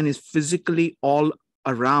design is physically all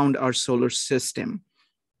around our solar system.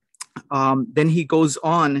 Then he goes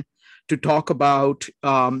on to talk about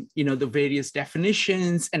the various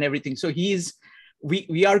definitions and everything. So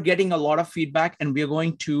we are getting a lot of feedback, and we are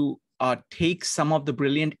going to take some of the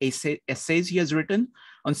brilliant essays he has written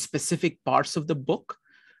on specific parts of the book,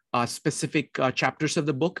 specific chapters of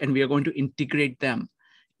the book, and we are going to integrate them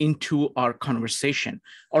into our conversation.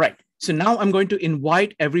 All right, so now I'm going to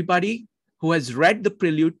invite everybody who has read the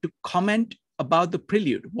Prelude to comment about the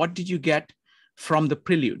Prelude. What did you get from the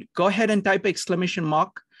Prelude? Go ahead and type exclamation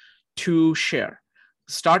mark to share.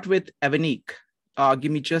 Start with Evanik.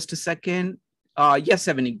 Give me just a second. Yes,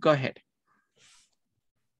 Evanik, go ahead.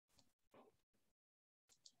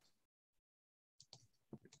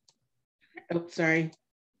 Oh, sorry.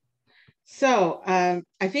 So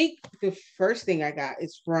I think the first thing I got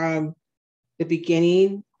is from the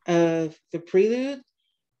beginning of the Prelude,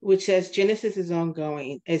 which says Genesis is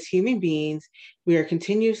ongoing. As human beings, we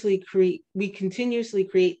continuously create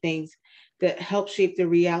things that help shape the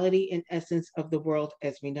reality and essence of the world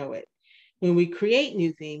as we know it. When we create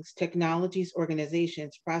new things, technologies,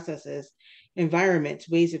 organizations, processes, environments,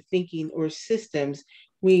 ways of thinking, or systems,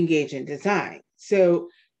 we engage in design. So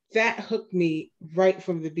that hooked me right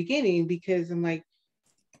from the beginning, because I'm like,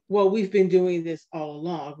 well, we've been doing this all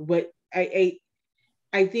along. But I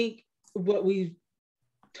think what we've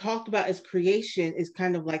talked about as creation is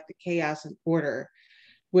kind of like the chaos and order,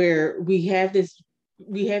 where we have these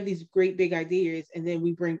great big ideas, and then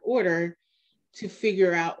we bring order to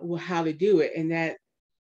figure out how to do it. And that,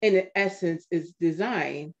 in essence, is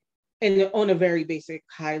design. And on a very basic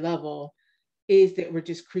high level, is that we're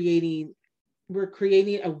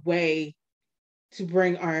creating a way to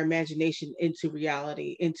bring our imagination into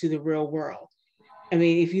reality, into the real world. I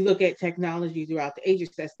mean, if you look at technology throughout the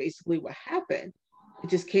ages, that's basically what happened. It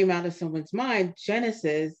just came out of someone's mind,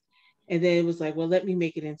 Genesis, and then it was like, well, let me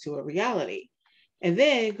make it into a reality. And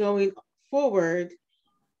then going forward,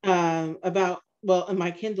 in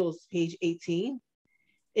my Kindle's page 18,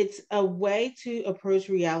 it's a way to approach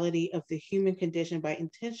reality of the human condition by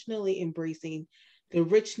intentionally embracing the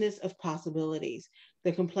richness of possibilities,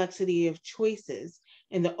 the complexity of choices,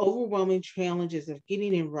 and the overwhelming challenges of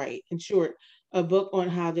getting it right. In short, a book on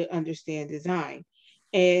how to understand design.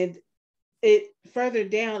 And it further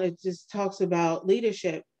down, it just talks about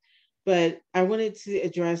leadership. But I wanted to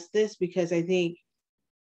address this because I think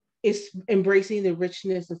it's embracing the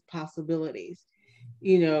richness of possibilities,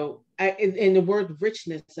 and the word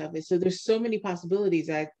richness of it. So there's so many possibilities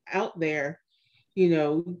out there.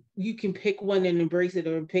 You can pick one and embrace it,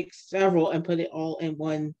 or pick several and put it all in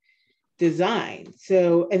one design.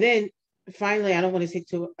 So, and then finally, I don't want to take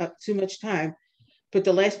up too much time, but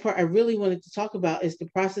the last part I really wanted to talk about is the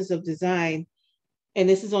process of design. And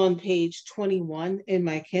this is on page 21 in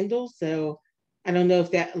my Kindle. So I don't know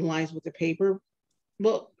if that aligns with the paper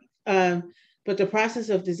book, but the process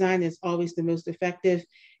of design is always the most effective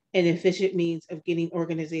and efficient means of getting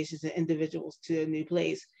organizations and individuals to a new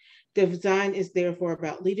place. Design is therefore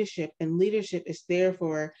about leadership, and leadership is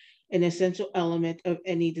therefore an essential element of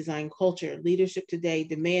any design culture. Leadership today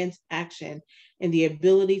demands action and the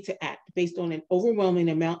ability to act based on an overwhelming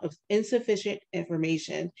amount of insufficient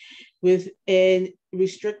information within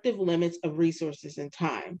restrictive limits of resources and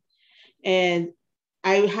time. And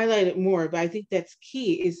I highlighted more, but I think that's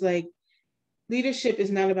key. It's like leadership is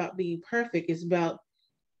not about being perfect. It's about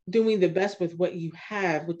doing the best with what you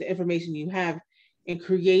have, with the information you have, and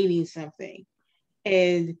creating something.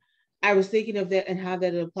 And I was thinking of that and how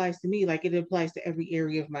that applies to me. Like it applies to every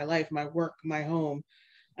area of my life, my work, my home,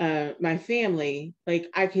 my family. Like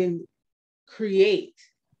I can create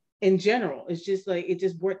in general. It's just like, it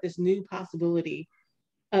just brought this new possibility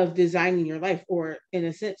of designing your life, or in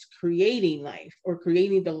a sense, creating life, or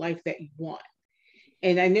creating the life that you want.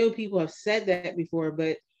 And I know people have said that before,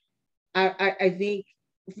 but I think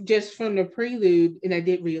just from the prelude, and I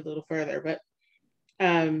did read a little further, but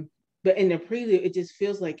in the prelude, it just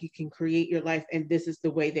feels like you can create your life, and this is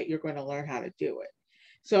the way that you're going to learn how to do it.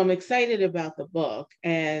 So I'm excited about the book,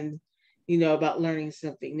 and about learning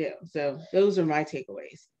something new. So those are my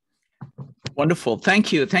takeaways. Wonderful.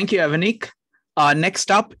 Thank you. Thank you, Avanik. Next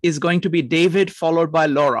up is going to be David, followed by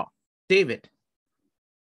Laura. David.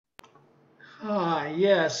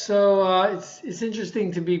 Yeah, so it's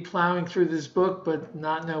interesting to be plowing through this book, but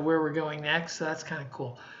not know where we're going next. So that's kind of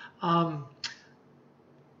cool.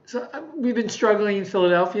 So we've been struggling in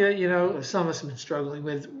Philadelphia, some of us have been struggling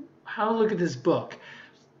with how to look at this book.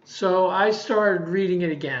 So I started reading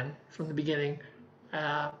it again from the beginning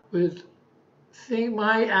with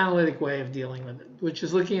my analytic way of dealing with it, which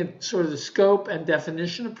is looking at sort of the scope and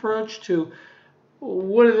definition approach to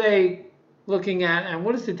what are they looking at and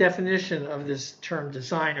what is the definition of this term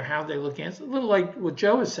design, or how they look at it. It's a little like what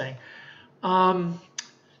Joe was saying.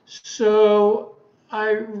 So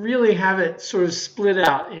I really have it sort of split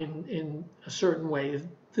out in a certain way.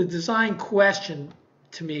 The design question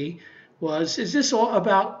to me was, is this all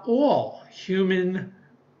about all human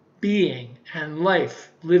being and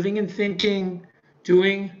life, living and thinking,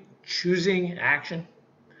 doing, choosing, action?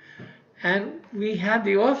 And we had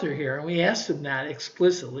the author here, and we asked him that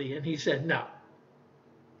explicitly, and he said, no.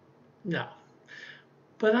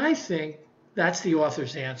 But I think that's the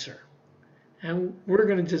author's answer, and we're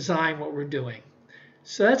going to design what we're doing.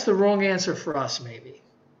 So that's the wrong answer for us, maybe.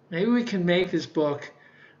 Maybe we can make this book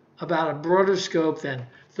about a broader scope than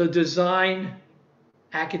the design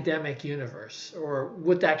academic universe, or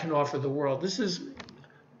what that can offer the world. This is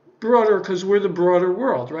broader because we're the broader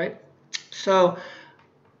world, right? So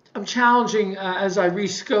I'm challenging, as I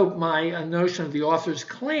rescope my notion of the author's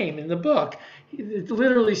claim in the book. It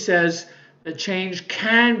literally says that change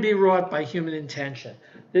can be wrought by human intention.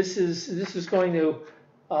 This is going to,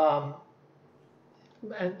 and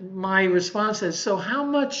my response is, so how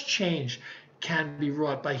much change can be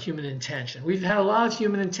wrought by human intention? We've had a lot of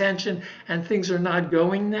human intention, and things are not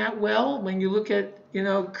going that well when you look at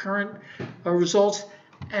current results.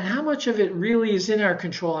 And how much of it really is in our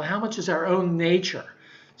control, and how much is our own nature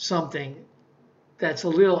something that's a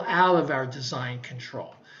little out of our design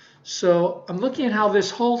control? So I'm looking at how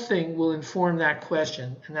this whole thing will inform that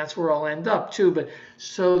question, and that's where I'll end up too. But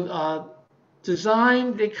so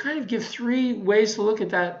design, they kind of give three ways to look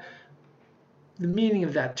at that, the meaning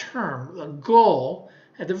of that term. A goal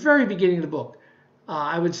at the very beginning of the book,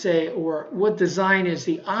 I would say, or what design is: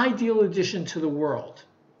 the ideal addition to the world,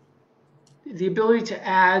 the ability to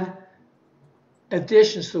add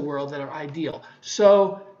additions to the world that are ideal.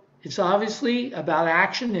 So it's obviously about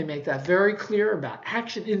action. They make that very clear, about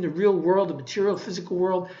action in the real world, the material, physical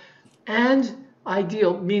world, and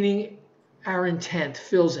ideal, meaning our intent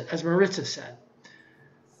fills it, as Maritza said.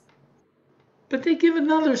 But they give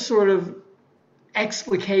another sort of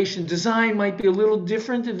explication. Design might be a little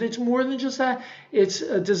different. It's more than just that. It's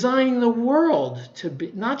designing the world to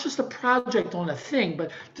be, not just a project on a thing,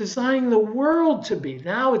 but designing the world to be.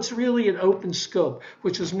 Now it's really an open scope,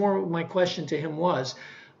 which was more what my question to him was.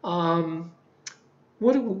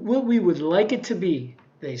 What we would like it to be,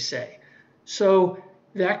 they say. So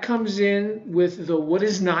that comes in with the what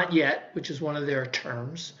is not yet, which is one of their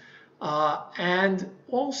terms. And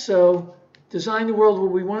also, design the world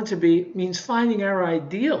what we want it to be means finding our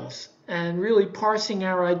ideals and really parsing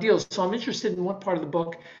our ideals. So I'm interested in what part of the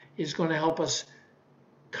book is going to help us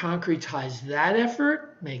concretize that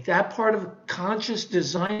effort, make that part of conscious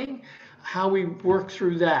designing, how we work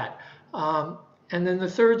through that. And then the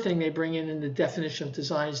third thing they bring in the definition of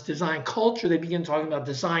design is design culture. They begin talking about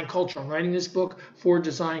design culture. I'm writing this book for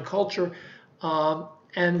design culture.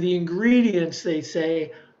 And the ingredients, they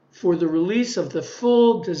say, for the release of the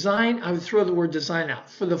full design, I would throw the word design out,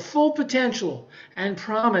 for the full potential and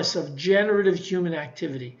promise of generative human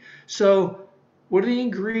activity. So what are the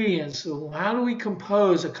ingredients? How do we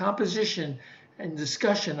compose a composition and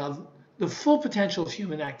discussion of the full potential of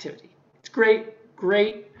human activity? It's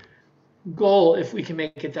great goal if we can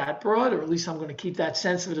make it that broad, or at least I'm going to keep that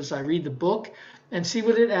sense of it as I read the book and see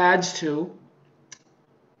what it adds to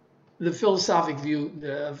the philosophic view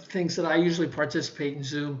of things that I usually participate in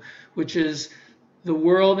Zoom, which is the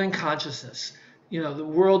world and consciousness. You know, the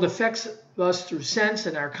world affects us through sense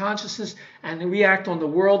and our consciousness, and we act on the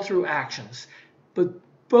world through actions. But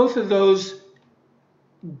both of those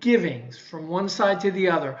givings from one side to the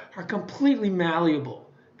other are completely malleable,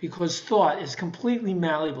 because thought is completely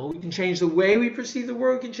malleable. We can change the way we perceive the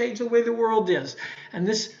world, we can change the way the world is. And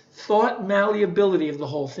this thought malleability of the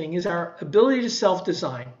whole thing is our ability to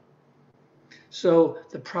self-design. So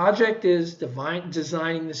the project is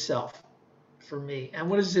designing the self for me. And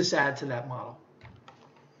what does this add to that model?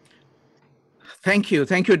 Thank you,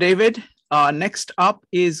 David. Next up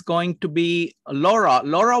is going to be Laura.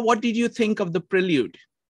 Laura, what did you think of the Prelude?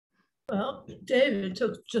 Well, David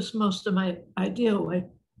took just most of my idea away.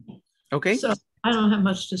 Okay. So I don't have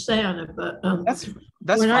much to say on it, but that's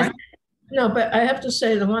fine. No, but I have to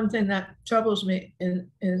say the one thing that troubles me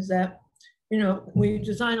is that, you know, we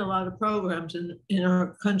design a lot of programs in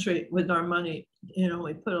our country with our money. You know,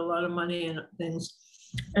 we put a lot of money in things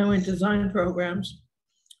and we design programs.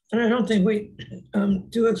 And I don't think we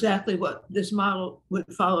do exactly what this model would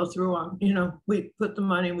follow through on. You know, we put the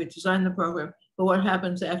money, we design the program, but what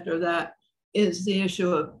happens after that is the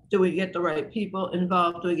issue of, do we get the right people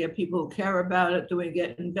involved? Do we get people who care about it? Do we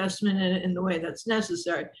get investment in it in the way that's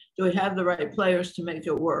necessary? Do we have the right players to make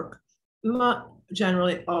it work? Not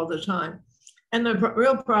generally all the time. And the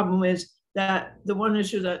real problem is that the one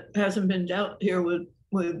issue that hasn't been dealt here with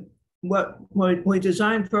what we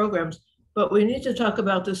design programs, but we need to talk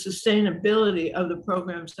about the sustainability of the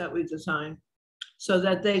programs that we design so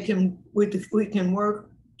that we can work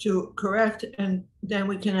to correct, and then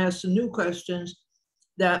we can ask the new questions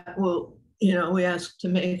that will, you know, we ask to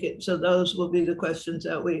make it. So those will be the questions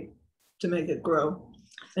that to make it grow.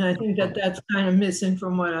 And I think that that's kind of missing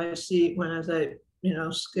from what I see as I, you know,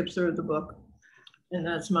 skip through the book. And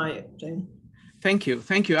that's my thing. Thank you.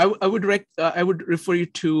 I would refer you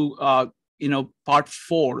to you know, part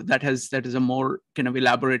 4 that is a more kind of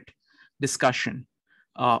elaborate discussion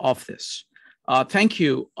of this. Thank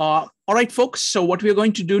you. All right, folks. So what we're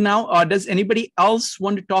going to do now, does anybody else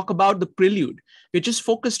want to talk about the Prelude? We're just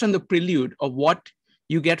focused on the Prelude, of what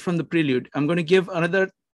you get from the Prelude. I'm going to give another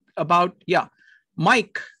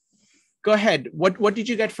Mike, go ahead. What did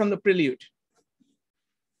you get from the Prelude?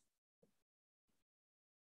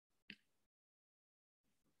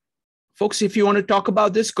 Folks, if you want to talk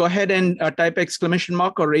about this, go ahead and type exclamation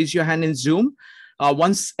mark or raise your hand in Zoom.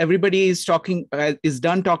 Once everybody is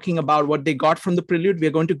done talking about what they got from the Prelude,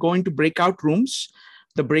 we're going to go into breakout rooms.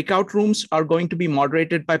 The breakout rooms are going to be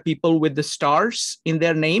moderated by people with the stars in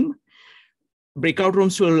their name. Breakout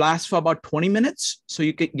rooms will last for about 20 minutes. So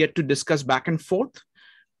you can get to discuss back and forth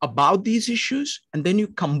about these issues. And then you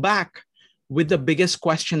come back with the biggest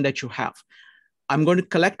question that you have. I'm going to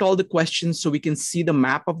collect all the questions so we can see the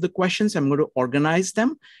map of the questions. I'm going to organize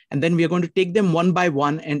them, and then we are going to take them one by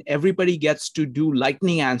one, and everybody gets to do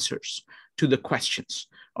lightning answers to the questions.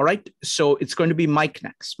 All right. So it's going to be Mike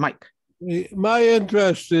next. Mike. My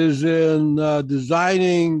interest is in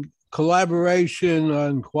designing collaboration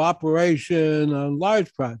and cooperation on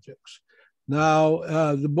large projects. Now,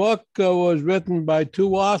 the book was written by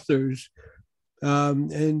 2 authors.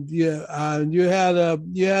 And there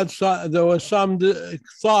was some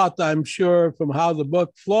thought, I'm sure, from how the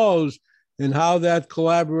book flows and how that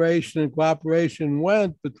collaboration and cooperation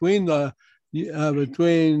went between Erik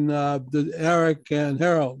and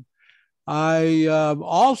Harold. I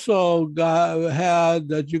also had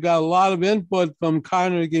that you got a lot of input from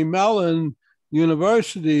Carnegie Mellon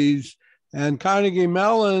universities, and Carnegie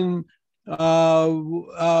Mellon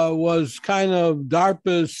was kind of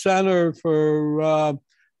DARPA's center for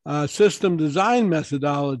system design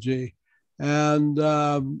methodology, and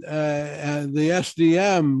the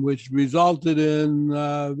SDM, which resulted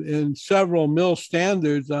in several MIL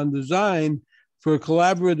standards on design for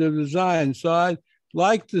collaborative design. So I'd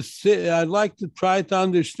like to try to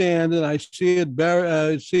understand, and I see it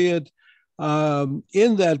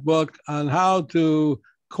in that book, on how to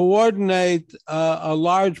coordinate a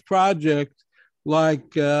large project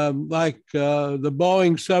like the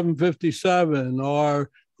Boeing 757 or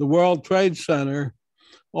the World Trade Center,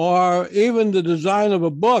 or even the design of a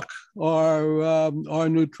book or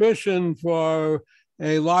nutrition for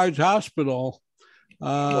a large hospital,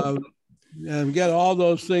 and get all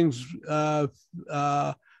those things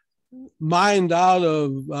mined out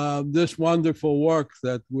of this wonderful work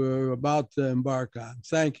that we're about to embark on.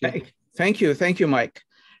 Thank you. Thank you, Mike.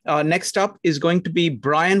 Next up is going to be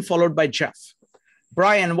Brian, followed by Jeff.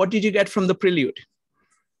 Brian, what did you get from the Prelude?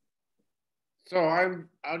 So I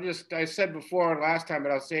said before last time,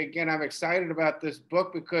 but I'll say again, I'm excited about this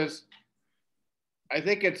book because I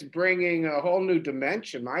think it's bringing a whole new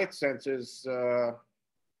dimension. My sense is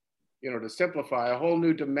to simplify, a whole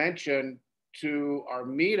new dimension to our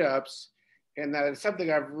meetups. And that is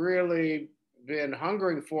something I've really been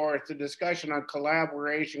hungering for. It's a discussion on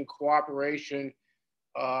collaboration, cooperation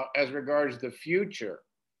as regards the future.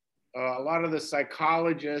 A lot of the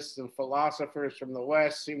psychologists and philosophers from the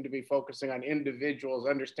West seem to be focusing on individuals,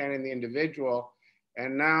 understanding the individual.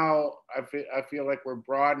 And now I feel like we're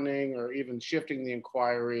broadening or even shifting the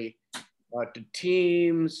inquiry to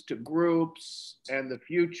teams, to groups, and the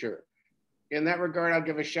future. In that regard, I'll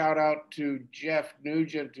give a shout out to Jeff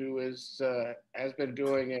Nugent, who has been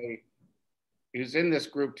who's in this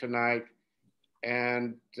group tonight,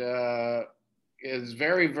 and is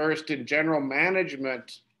very versed in general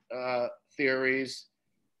management theories,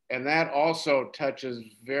 and that also touches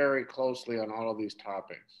very closely on all of these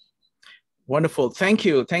topics. Wonderful. Thank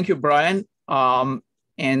you, Brian.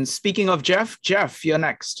 And speaking of Jeff, you're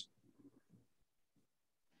next.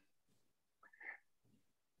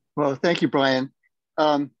 Well, thank you, Brian.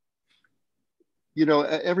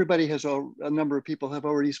 Everybody a number of people have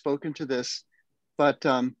already spoken to this, but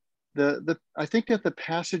I think that the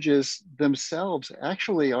passages themselves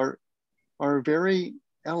actually are very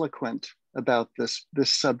eloquent about this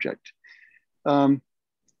subject. That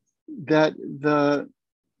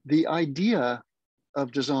the idea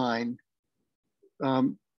of design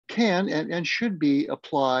can and should be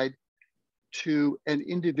applied to an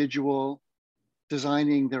individual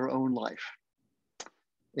designing their own life.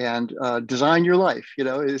 And design your life,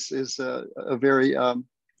 is a very,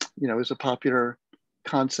 is a popular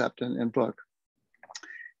concept and book.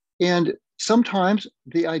 And sometimes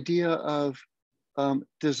the idea of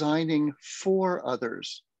designing for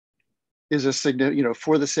others is a significant,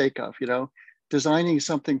 for the sake of, designing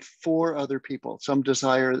something for other people, something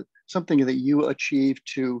that you achieve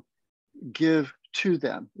to give to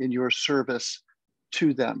them in your service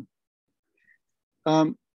to them.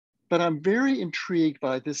 But I'm very intrigued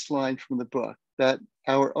by this line from the book, that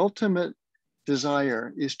our ultimate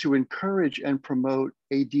desire is to encourage and promote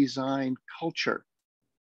a design culture.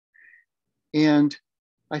 And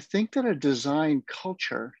I think that a design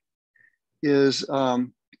culture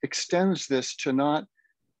extends this to not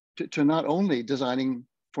only designing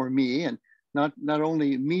for me and not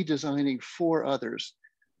only me designing for others,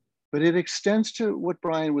 but it extends to what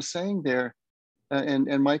Brian was saying there,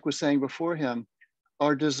 and Mike was saying before him,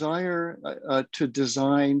 our desire to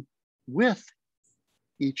design with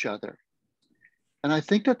each other. And I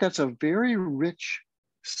think that that's a very rich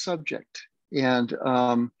subject. And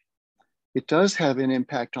it does have an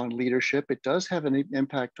impact on leadership. It does have an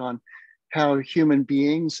impact on how human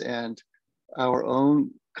beings and our own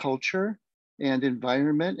culture and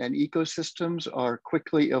environment and ecosystems are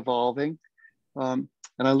quickly evolving. And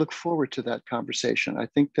I look forward to that conversation. I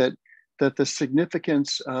think that the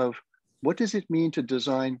significance of what does it mean to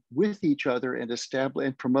design with each other and establish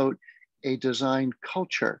and promote a design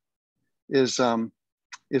culture is a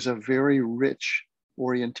very rich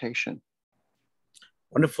orientation.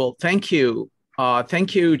 Wonderful. Thank you.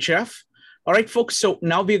 Thank you, Jeff. All right, folks. So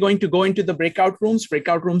now we're going to go into the breakout rooms.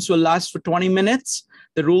 Breakout rooms will last for 20 minutes.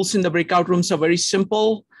 The rules in the breakout rooms are very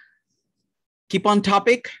simple. Keep on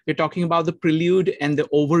topic. We're talking about the prelude and the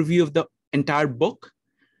overview of the entire book.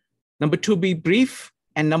 Number 2, be brief.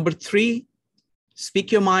 And number 3,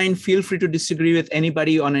 speak your mind. Feel free to disagree with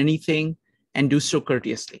anybody on anything and do so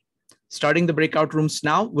courteously. Starting the breakout rooms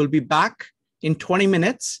now. We'll be back in 20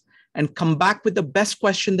 minutes and come back with the best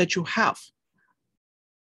question that you have.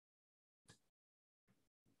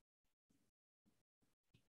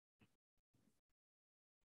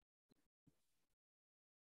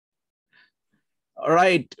 All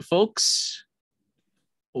right, folks.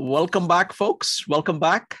 Welcome back, folks. Welcome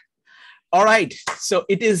back. All right, so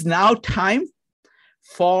it is now time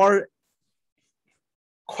for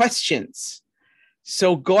questions.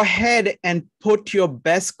 So go ahead and put your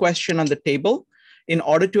best question on the table. In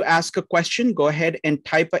order to ask a question, go ahead and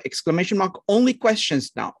type an exclamation mark. Only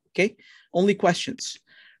questions now, okay? Only questions.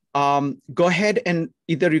 Go ahead and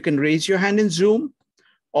either you can raise your hand in Zoom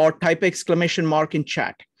or type exclamation mark in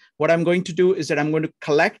chat. What I'm going to do is that I'm going to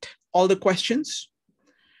collect all the questions,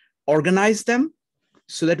 organize them,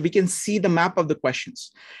 so that we can see the map of the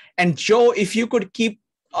questions. And Joe, if you could keep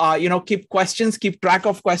track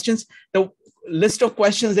of questions. The list of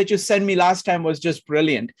questions that you sent me last time was just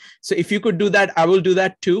brilliant. So if you could do that, I will do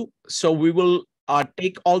that too. So we will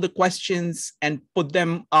take all the questions and put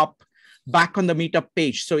them up back on the meetup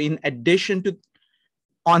page. So in addition to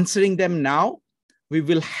answering them now, we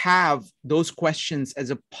will have those questions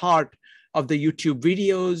as a part of the YouTube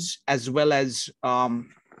videos, as well as the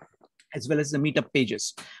meetup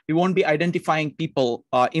pages. We won't be identifying people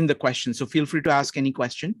in the question, so feel free to ask any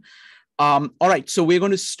question. All right, so we're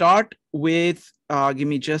going to start with, give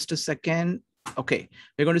me just a second. Okay,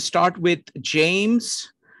 we're going to start with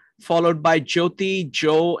James, followed by Jyoti,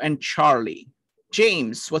 Joe, and Charlie.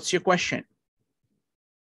 James, what's your question?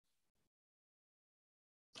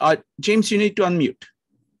 James, you need to unmute.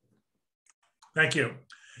 Thank you.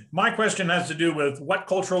 My question has to do with what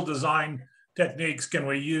cultural design techniques can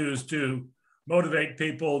we use to motivate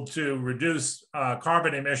people to reduce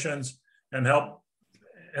carbon emissions and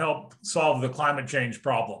help solve the climate change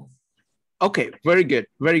problem? Okay, very good,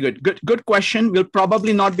 very good. Good question. We'll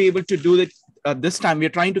probably not be able to do it this time. We're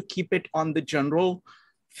trying to keep it on the general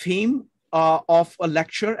theme of a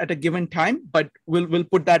lecture at a given time, but we'll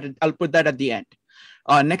put that. I'll put that at the end.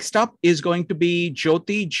 Next up is going to be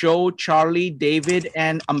Jyoti, Joe, Charlie, David,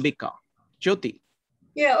 and Ambika. Jyoti.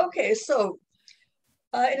 Yeah. Okay. So,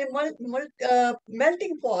 in a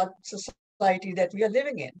melting pot society that we are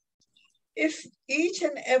living in, if each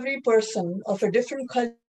and every person of a different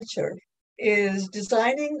culture is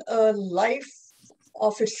designing a life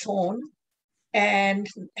of its own and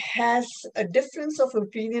has a difference of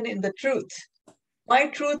opinion in the truth, my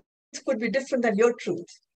truth could be different than your truth.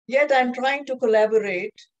 Yet I'm trying to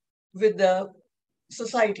collaborate with the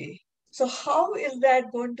society. So how is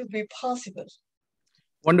that going to be possible?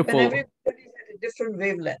 Wonderful. When everybody is at a different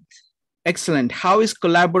wavelength. Excellent. How is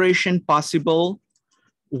collaboration possible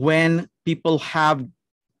when people have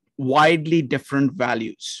widely different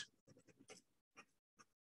values?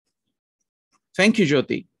 Thank you,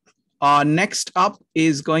 Jyoti. Next up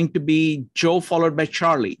is going to be Joe, followed by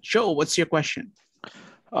Charlie. Joe, what's your question?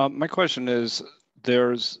 My question is,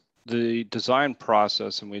 there's the design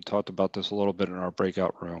process, and we talked about this a little bit in our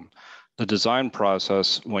breakout room, the design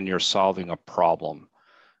process when you're solving a problem,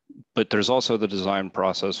 but there's also the design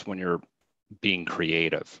process when you're being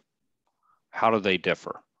creative. How do they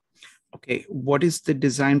differ? Okay, what is the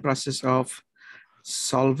design process of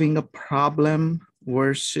solving a problem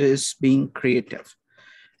versus being creative?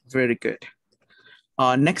 Very good.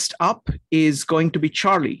 Next up is going to be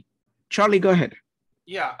Charlie. Charlie, go ahead.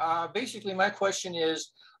 Yeah, basically my question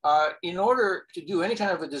is, in order to do any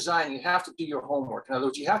kind of a design, you have to do your homework. In other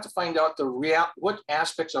words, you have to find out what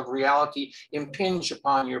aspects of reality impinge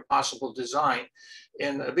upon your possible design.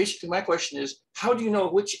 And basically my question is, how do you know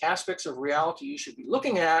which aspects of reality you should be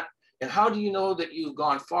looking at? And how do you know that you've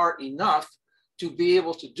gone far enough to be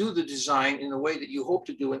able to do the design in the way that you hope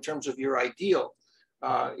to do in terms of your ideal?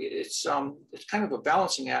 It's kind of a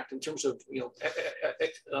balancing act in terms of,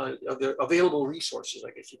 of the available resources, I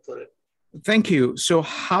guess you put it. Thank you. So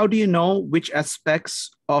how do you know which aspects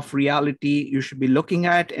of reality you should be looking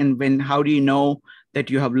at? And how do you know that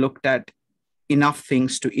you have looked at enough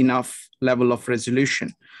things to enough level of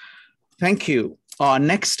resolution? Thank you.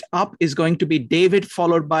 Next up is going to be David,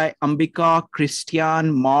 followed by Ambika,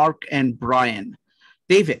 Christian, Mark, and Brian.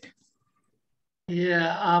 David.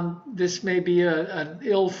 Yeah, this may be an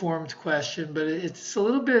ill-formed question, but it's a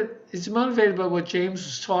little bit, it's motivated by what James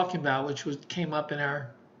was talking about, which came up in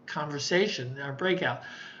our conversation, our breakout.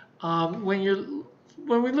 When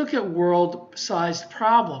we look at world-sized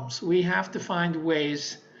problems, we have to find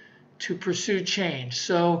ways to pursue change.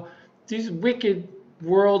 So these wicked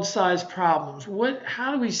world-sized problems,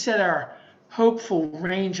 how do we set our hopeful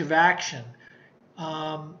range of action?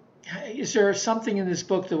 Is there something in this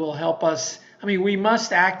book that will help us? I mean, we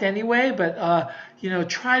must act anyway, but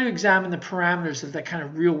try to examine the parameters of that kind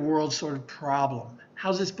of real world sort of problem. How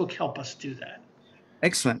does this book help us do that?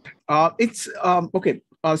 Excellent. It's okay.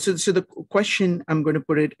 So the question I'm going to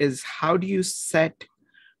put it is, how do you set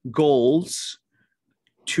goals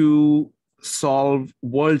to solve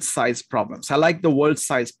world-sized problems? I like the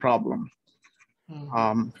world-sized problem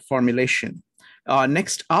formulation.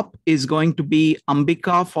 Next up is going to be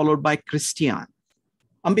Ambika, followed by Christian.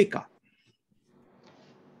 Ambika.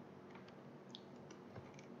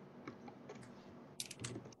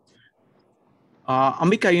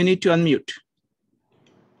 Ambika, you need to unmute.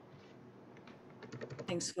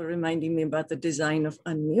 Thanks for reminding me about the design of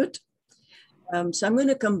unmute. So I'm going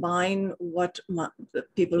to combine what the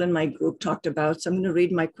people in my group talked about. So I'm going to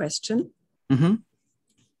read my question. Mm-hmm.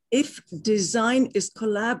 If design is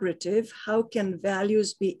collaborative, how can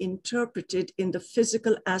values be interpreted in the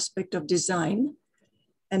physical aspect of design?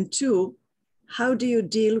 And two, how do you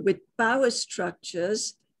deal with power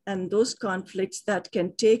structures and those conflicts that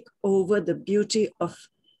can take over the beauty of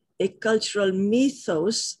a cultural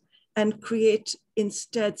mythos and create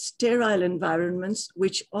instead sterile environments,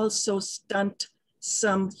 which also stunt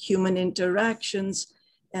some human interactions?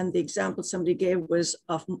 And the example somebody gave was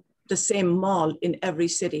of the same mall in every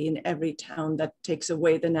city, in every town, that takes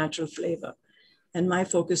away the natural flavor. And my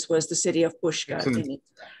focus was the city of Pushkar.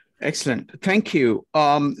 Excellent. Thank you.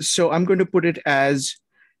 So I'm going to put it as,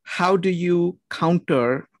 how do you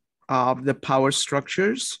counter the power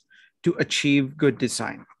structures to achieve good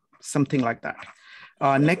design? Something like that.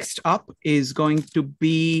 Next up is going to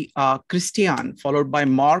be Christian, followed by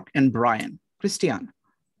Mark and Brian. Christian.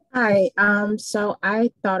 Hi. So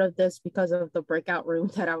I thought of this because of the breakout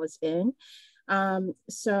room that I was in.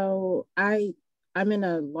 So I'm in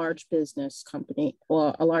a large business company,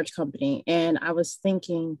 or a large company, and I was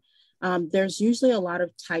thinking there's usually a lot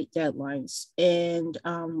of tight deadlines. And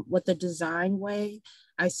with the design way,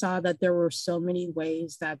 I saw that there were so many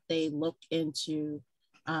ways that they looked into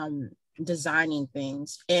designing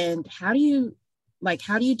things. And how do you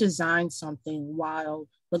design something while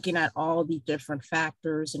looking at all the different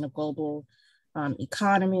factors in a global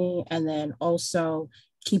economy, and then also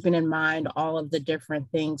keeping in mind all of the different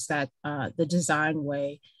things that the design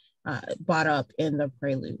way brought up in the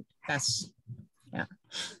Prelude? Yeah.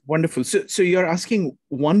 Wonderful. So you're asking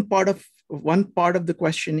one part of the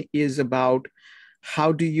question is about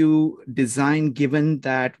how do you design, given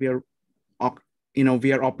that we are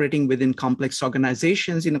operating within complex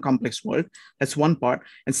organizations in a complex world. That's one part.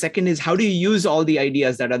 And second is, how do you use all the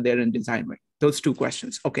ideas that are there in design way? Those two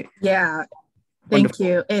questions. Okay. Yeah. Thank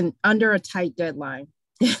you. And under a tight deadline.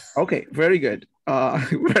 Okay. Very good.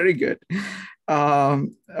 Very good.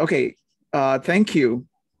 Okay. Thank you.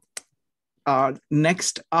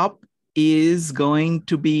 Next up is going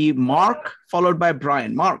to be Mark, followed by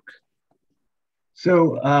Brian. Mark.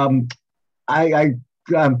 So I'm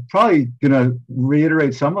probably going to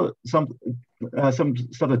reiterate some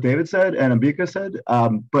stuff that David said and Ambika said,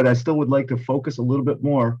 but I still would like to focus a little bit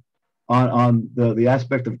more on the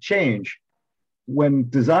aspect of change. When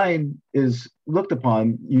design is looked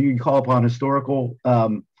upon, you call upon historical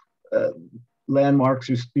landmarks.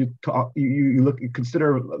 You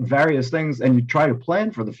consider various things, and you try to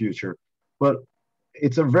plan for the future. But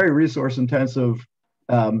it's a very resource-intensive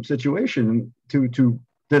situation to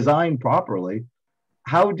design properly.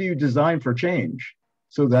 How do you design for change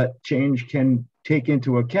so that change can take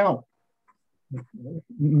into account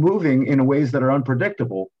moving in ways that are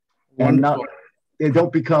unpredictable? Wonderful. And they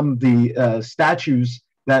don't become the statues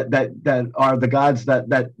that are the gods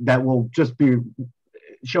that will just be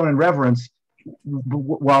shown in reverence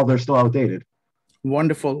while they're still outdated?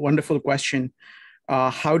 Wonderful, wonderful question.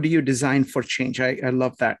 How do you design for change? I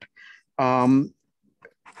love that.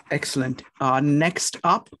 Excellent. Next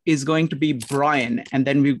up is going to be Brian, and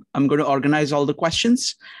then I'm going to organize all the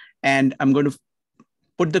questions, and I'm going to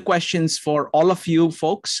put the questions for all of you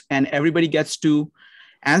folks, and everybody gets to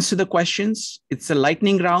answer the questions. It's a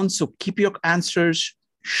lightning round, so keep your answers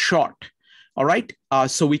short. All right.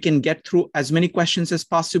 So we can get through as many questions as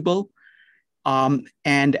possible,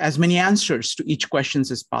 and as many answers to each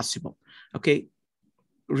questions as possible. Okay.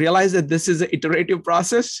 Realize that this is an iterative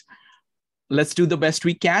process. Let's do the best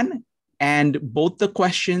we can. And both the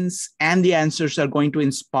questions and the answers are going to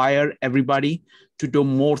inspire everybody to do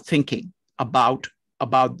more thinking about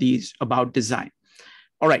design.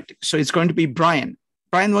 All right. So it's going to be Brian.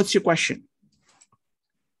 Brian, what's your question?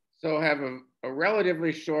 So I have a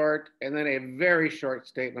relatively short and then a very short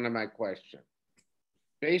statement of my question.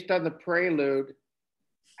 Based on the Prelude,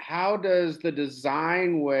 how does the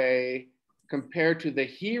design way compare to the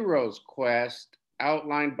hero's quest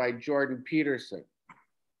outlined by Jordan Peterson?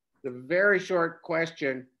 The very short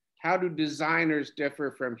question, how do designers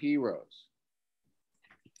differ from heroes?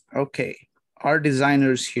 Okay, are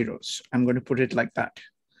designers heroes? I'm going to put it like that.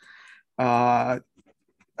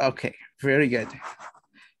 Okay, very good.